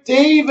Connor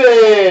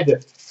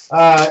McDavid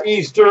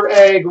Easter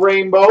Egg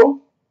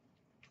Rainbow.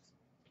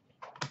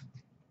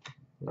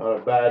 Not a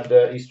bad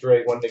Easter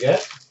egg one to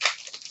get.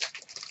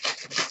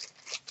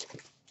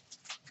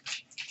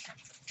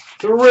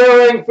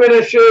 Thrilling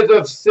finishes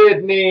of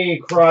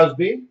Sidney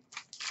Crosby.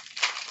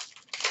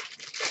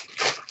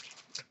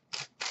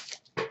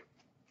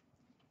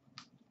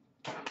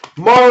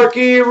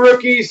 Marquee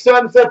rookie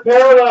Sunset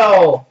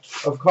parallel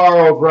of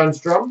Carl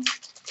Grundstrom.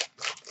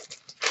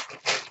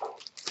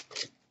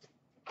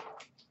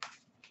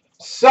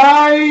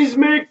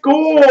 Seismic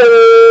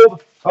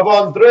gold of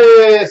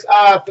Andres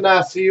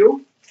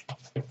Athanasiou.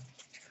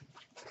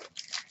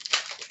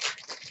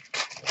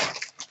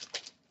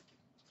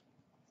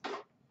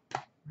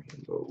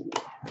 Rainbow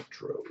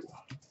Retro.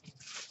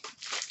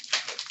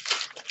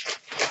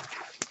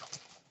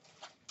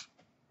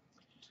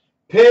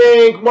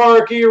 Pink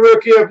marquee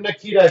rookie of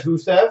Nikita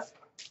Gusev.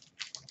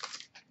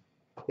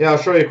 Yeah, I'll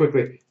show you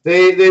quickly.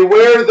 They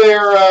wear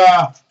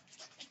their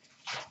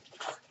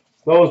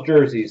those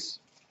jerseys.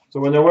 So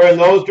when they're wearing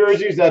those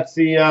jerseys, that's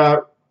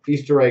the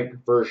Easter egg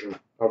version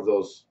of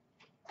those.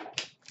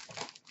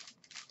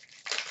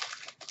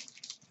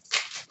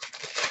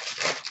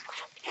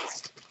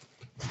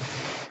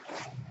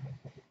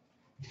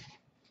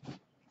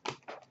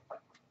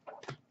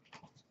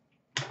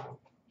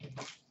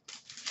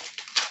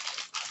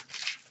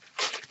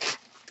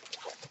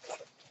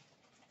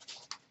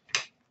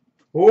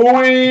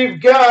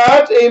 We've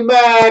got a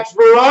Max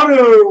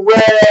Verano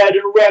red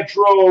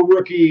retro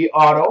rookie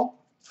auto.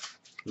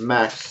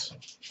 Max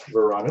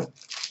Verano.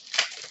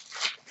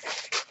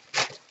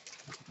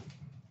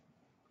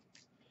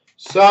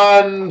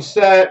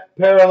 Sunset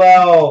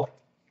parallel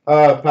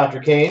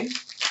Patrick Kane.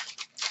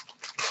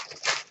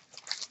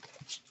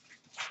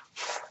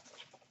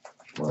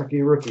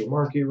 Marquee rookie,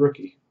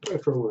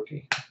 retro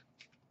rookie.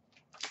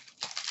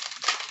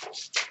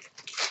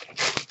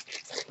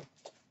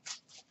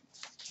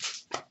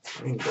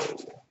 Rainbow.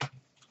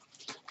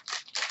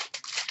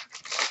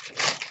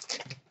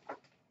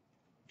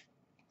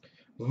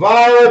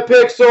 Violet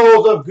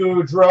Pixels of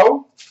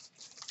Goudreau.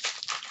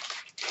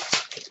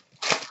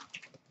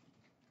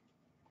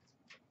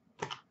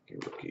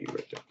 Rookie,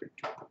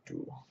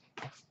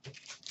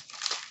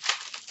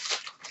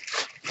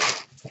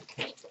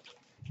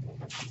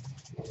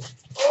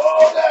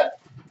 oh, that.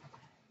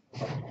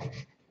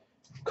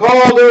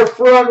 Calder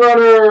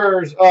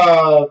Frontrunners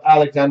of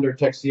Alexander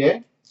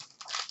Texier.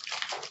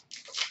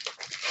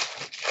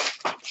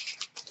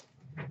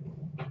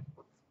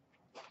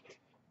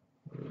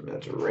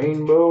 That's a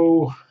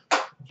rainbow.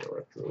 That's a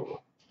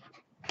retro.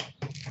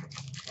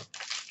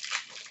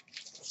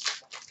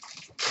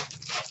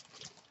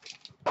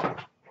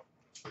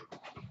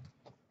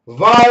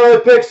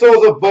 Violet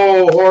Pixels of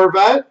Bo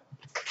Horvat.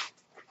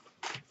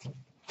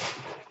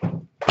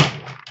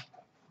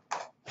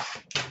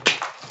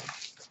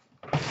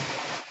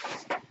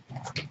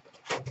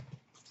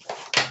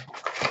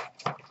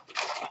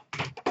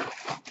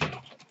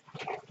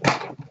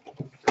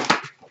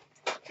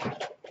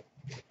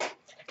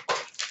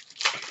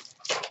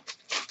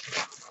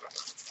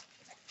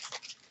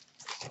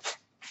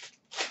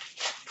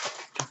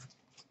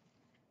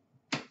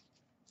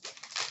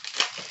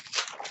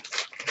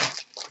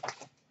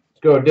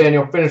 Go,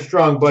 Daniel. Finish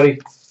strong, buddy.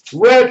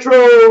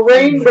 Retro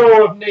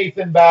Rainbow of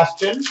Nathan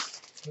Bastian.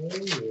 Oh,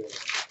 yeah.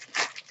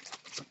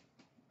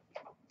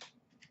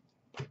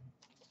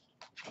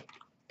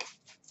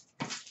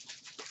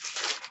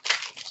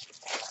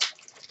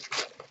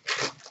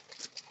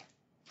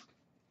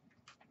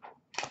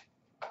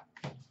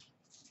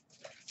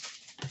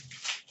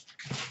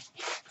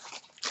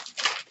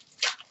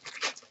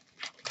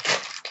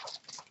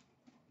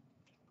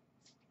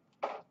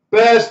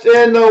 Best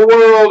in the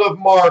world of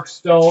Mark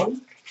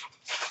Stone.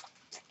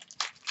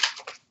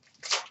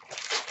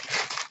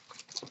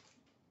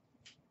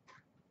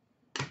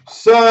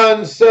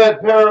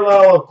 Sunset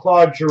parallel of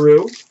Claude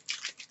Giroux.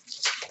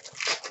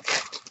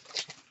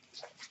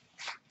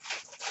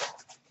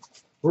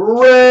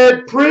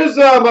 Red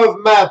Prism of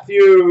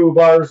Matthew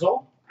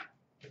Barzal.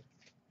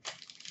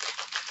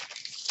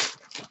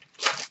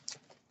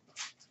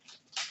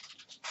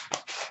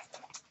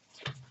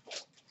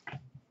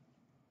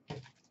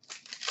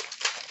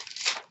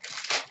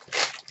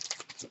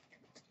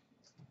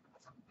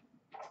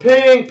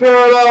 Pink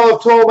parallel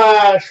of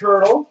Tomas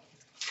Hertl.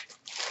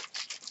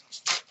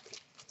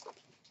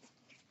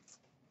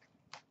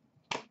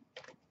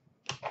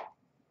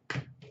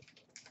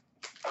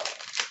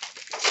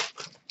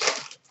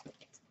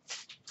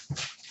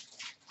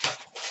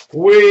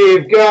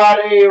 We've got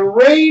a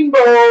rainbow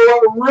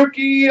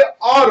rookie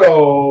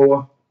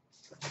auto.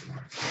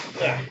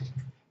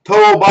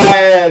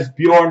 Tobias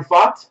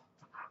Bjornfot.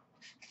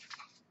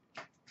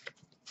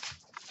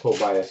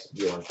 Tobias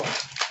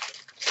Bjornfot.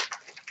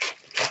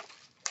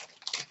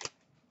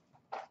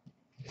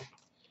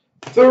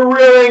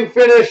 Thrilling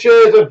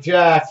finishes of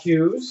Jack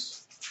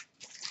Hughes.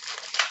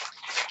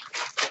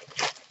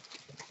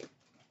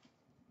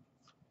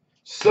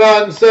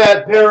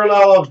 Sunset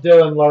parallel of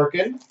Dylan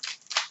Larkin.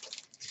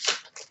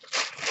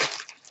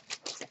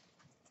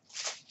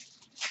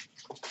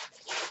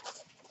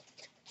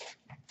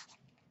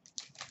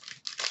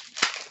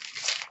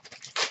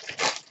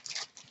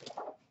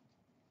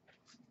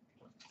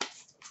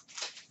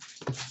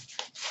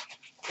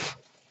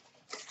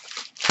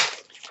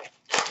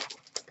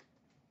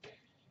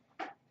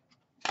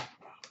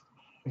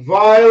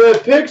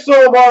 Violet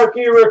Pixel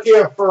marquee rookie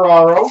of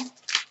Ferraro.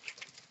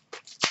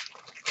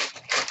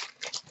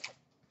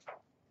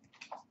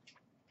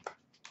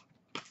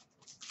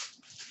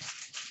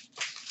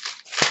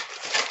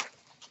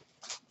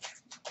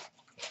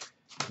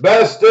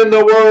 Best in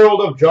the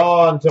world of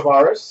John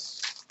Tavares.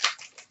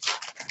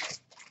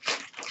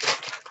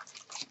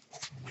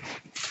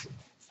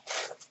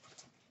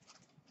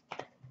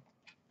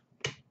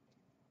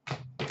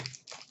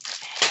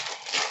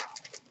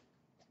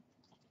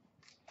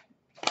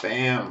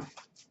 Bam.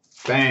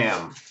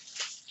 Bam.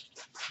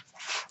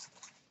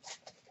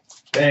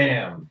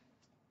 Bam.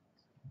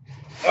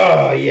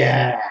 Oh,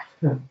 yeah.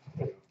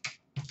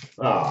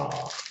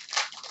 Oh.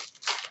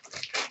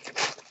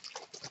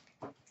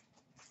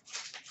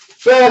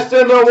 Best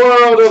in the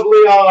world of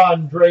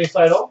Leon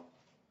Draisaitl.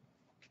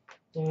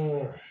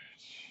 Alright.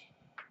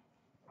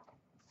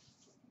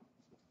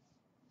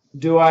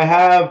 Do I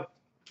have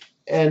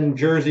and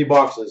jersey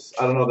boxes?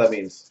 I don't know what that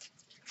means.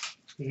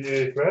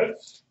 PGA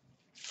Threads.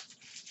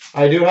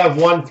 I do have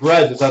one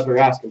thread, if that's what you're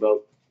asking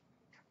about.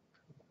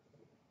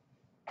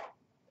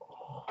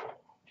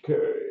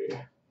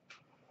 Okay.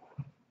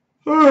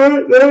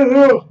 Alright, there you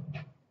go.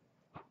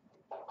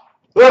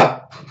 Ah.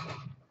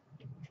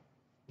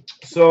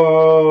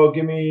 So,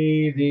 give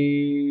me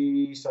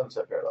the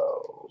Sunset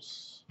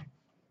Parallels.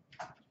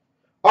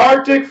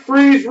 Arctic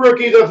Freeze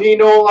rookies of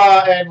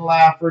Heinola and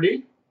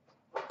Lafferty.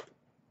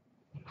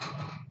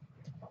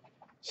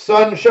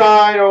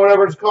 Sunshine, or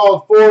whatever it's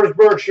called,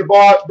 Forsberg,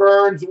 Shabbat,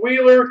 Burns,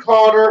 Wheeler,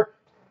 Kyle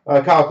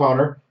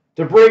Connor,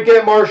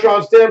 DeBrincat,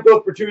 Marchand,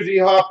 Stamkos,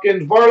 Bertuzzi,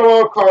 Hopkins,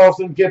 Varlamov,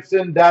 Carlson,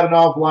 Gibson,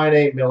 Dadonov, Line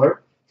 8,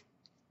 Miller.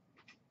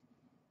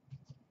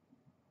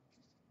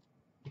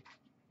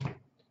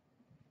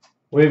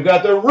 We've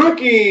got the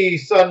rookie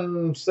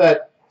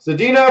Sunset.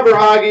 Zadina,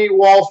 Verhaeghe,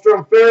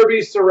 Wahlstrom,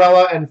 Farabee,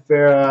 Sorella, and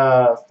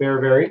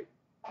Fairbury.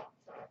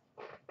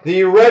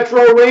 The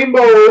Retro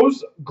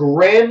Rainbows,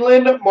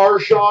 Granlund,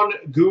 Marchand,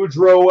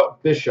 Goudreau,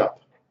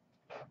 Bishop.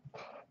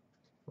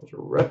 Those are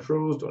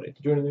retros. Don't need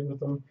to do anything with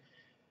them.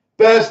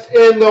 Best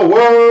in the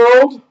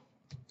world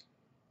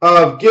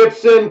of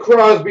Gibson,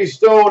 Crosby,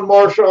 Stone,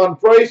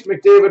 Marchand, Price,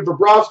 McDavid,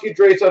 Bobrovsky,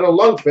 Draisaitl,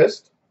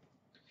 Lundqvist.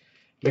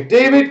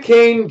 McDavid,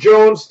 Kane,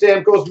 Jones,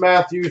 Stamkos,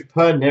 Matthews,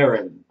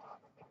 Panarin.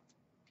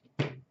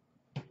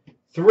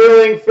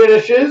 Thrilling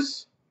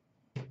finishes.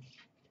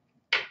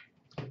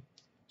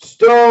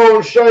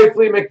 Stone,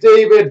 Scheifele,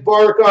 McDavid,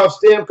 Barkov,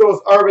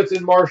 Stamkos,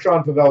 Arvidsson,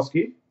 Marchand,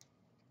 Pavelski.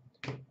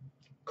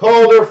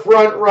 Calder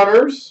front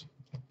runners.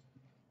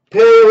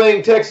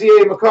 Paling,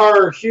 Texier,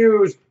 Makar,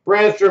 Hughes,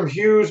 Brandstrom,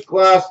 Hughes,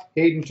 Glass,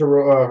 Hayden,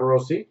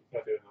 Hirose.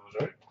 Not doing those,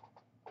 right?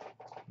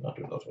 Not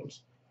doing those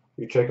ones.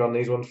 You check on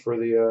these ones for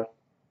the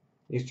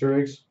Easter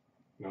eggs?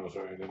 No,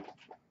 sorry, I didn't.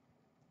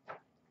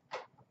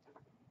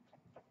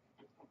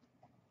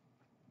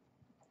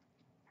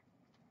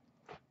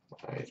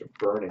 My eyes are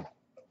burning.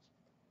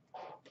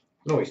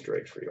 No Easter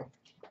eggs for you.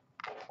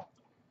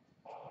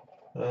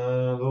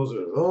 Those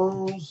are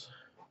those.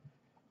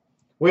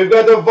 We've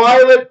got the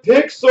Violet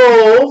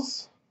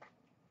Pixels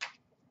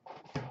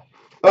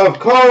of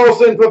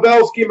Carlson,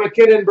 Pavelski,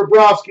 McKinnon,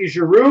 Bobrovsky,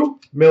 Giroux,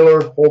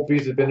 Miller,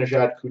 Holtby,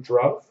 Zibanejad,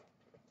 Kucherov.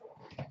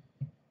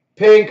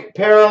 Pink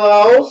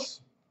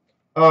Parallels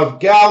of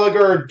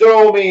Gallagher,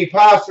 Domi,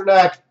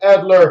 Pasternak,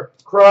 Edler,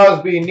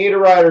 Crosby,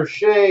 Niederreiter,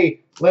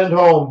 Shea,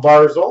 Lindholm,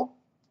 Barzal.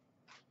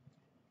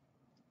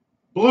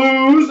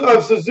 Blues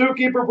of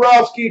Suzuki,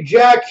 Bobrovsky,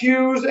 Jack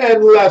Hughes,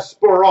 and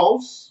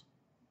L'Esperance.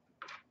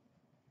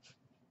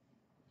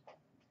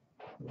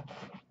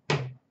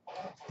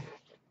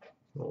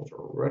 Those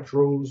are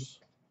retros.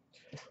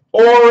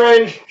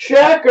 Orange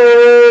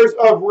Checkers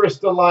of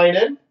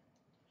Ristolainen.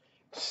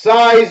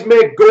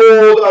 Seismic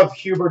Gold of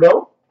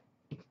Huberdeau.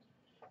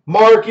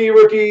 Marquee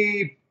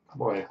Rookie,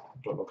 boy,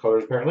 don't know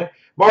colors apparently.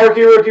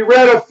 Marquee Rookie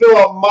Red of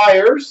Philip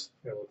Myers.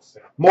 Yeah, let's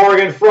see.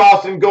 Morgan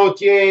Frost and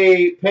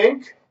Gauthier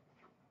Pink.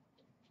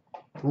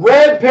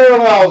 Red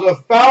Parallels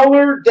of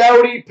Fowler,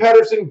 Doughty,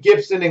 Pedersen,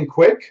 Gibson, and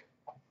Quick.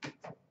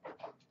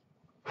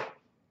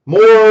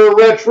 More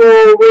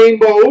Retro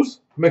Rainbows.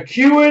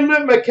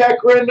 McEwen,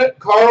 McEachran,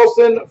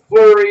 Carlson,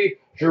 Fleury,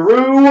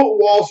 Giroux,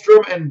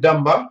 Wahlstrom, and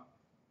Dumba.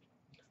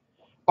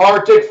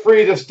 Arctic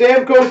Freeze of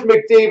Stamkos,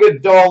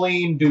 McDavid,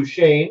 Dahlin,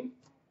 Duchesne.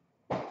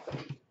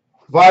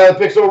 Violet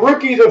Pixel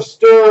Rookies of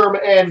Sturm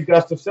and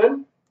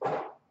Gustafson.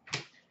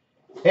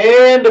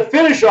 And to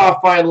finish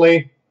off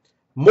finally,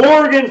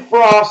 Morgan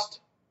Frost,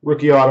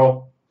 Rookie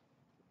Auto.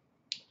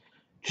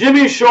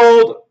 Jimmy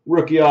Scholl,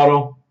 Rookie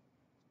Auto.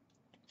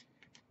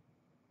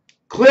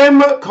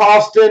 Klim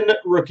Kostin,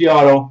 Rookie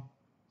Auto.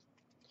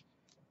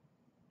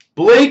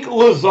 Blake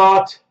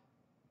Lizotte,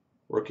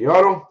 Rookie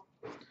Auto.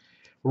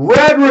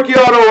 Red Rookie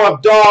Auto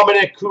of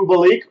Dominic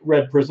Kubalik,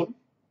 Red Prism.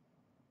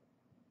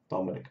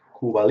 Dominic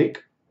Kubalik.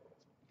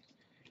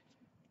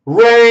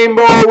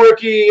 Rainbow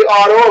Rookie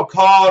Auto of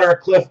Connor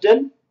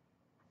Clifton.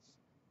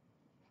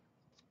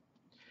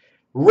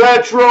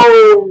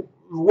 Retro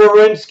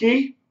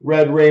Werenski,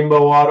 Red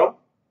Rainbow Auto.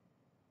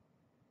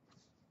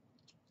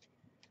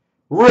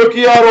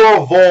 Rookie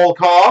Auto of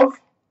Volkov.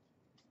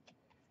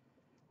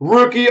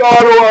 Rookie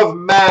Auto of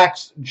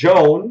Max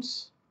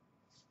Jones.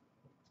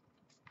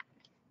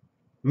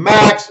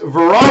 Max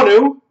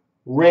Veronu,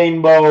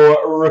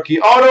 Rainbow Rookie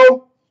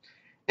Auto.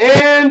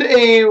 And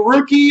a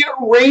Rookie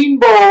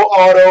Rainbow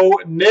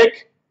Auto,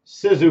 Nick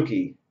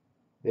Suzuki.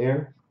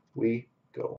 There we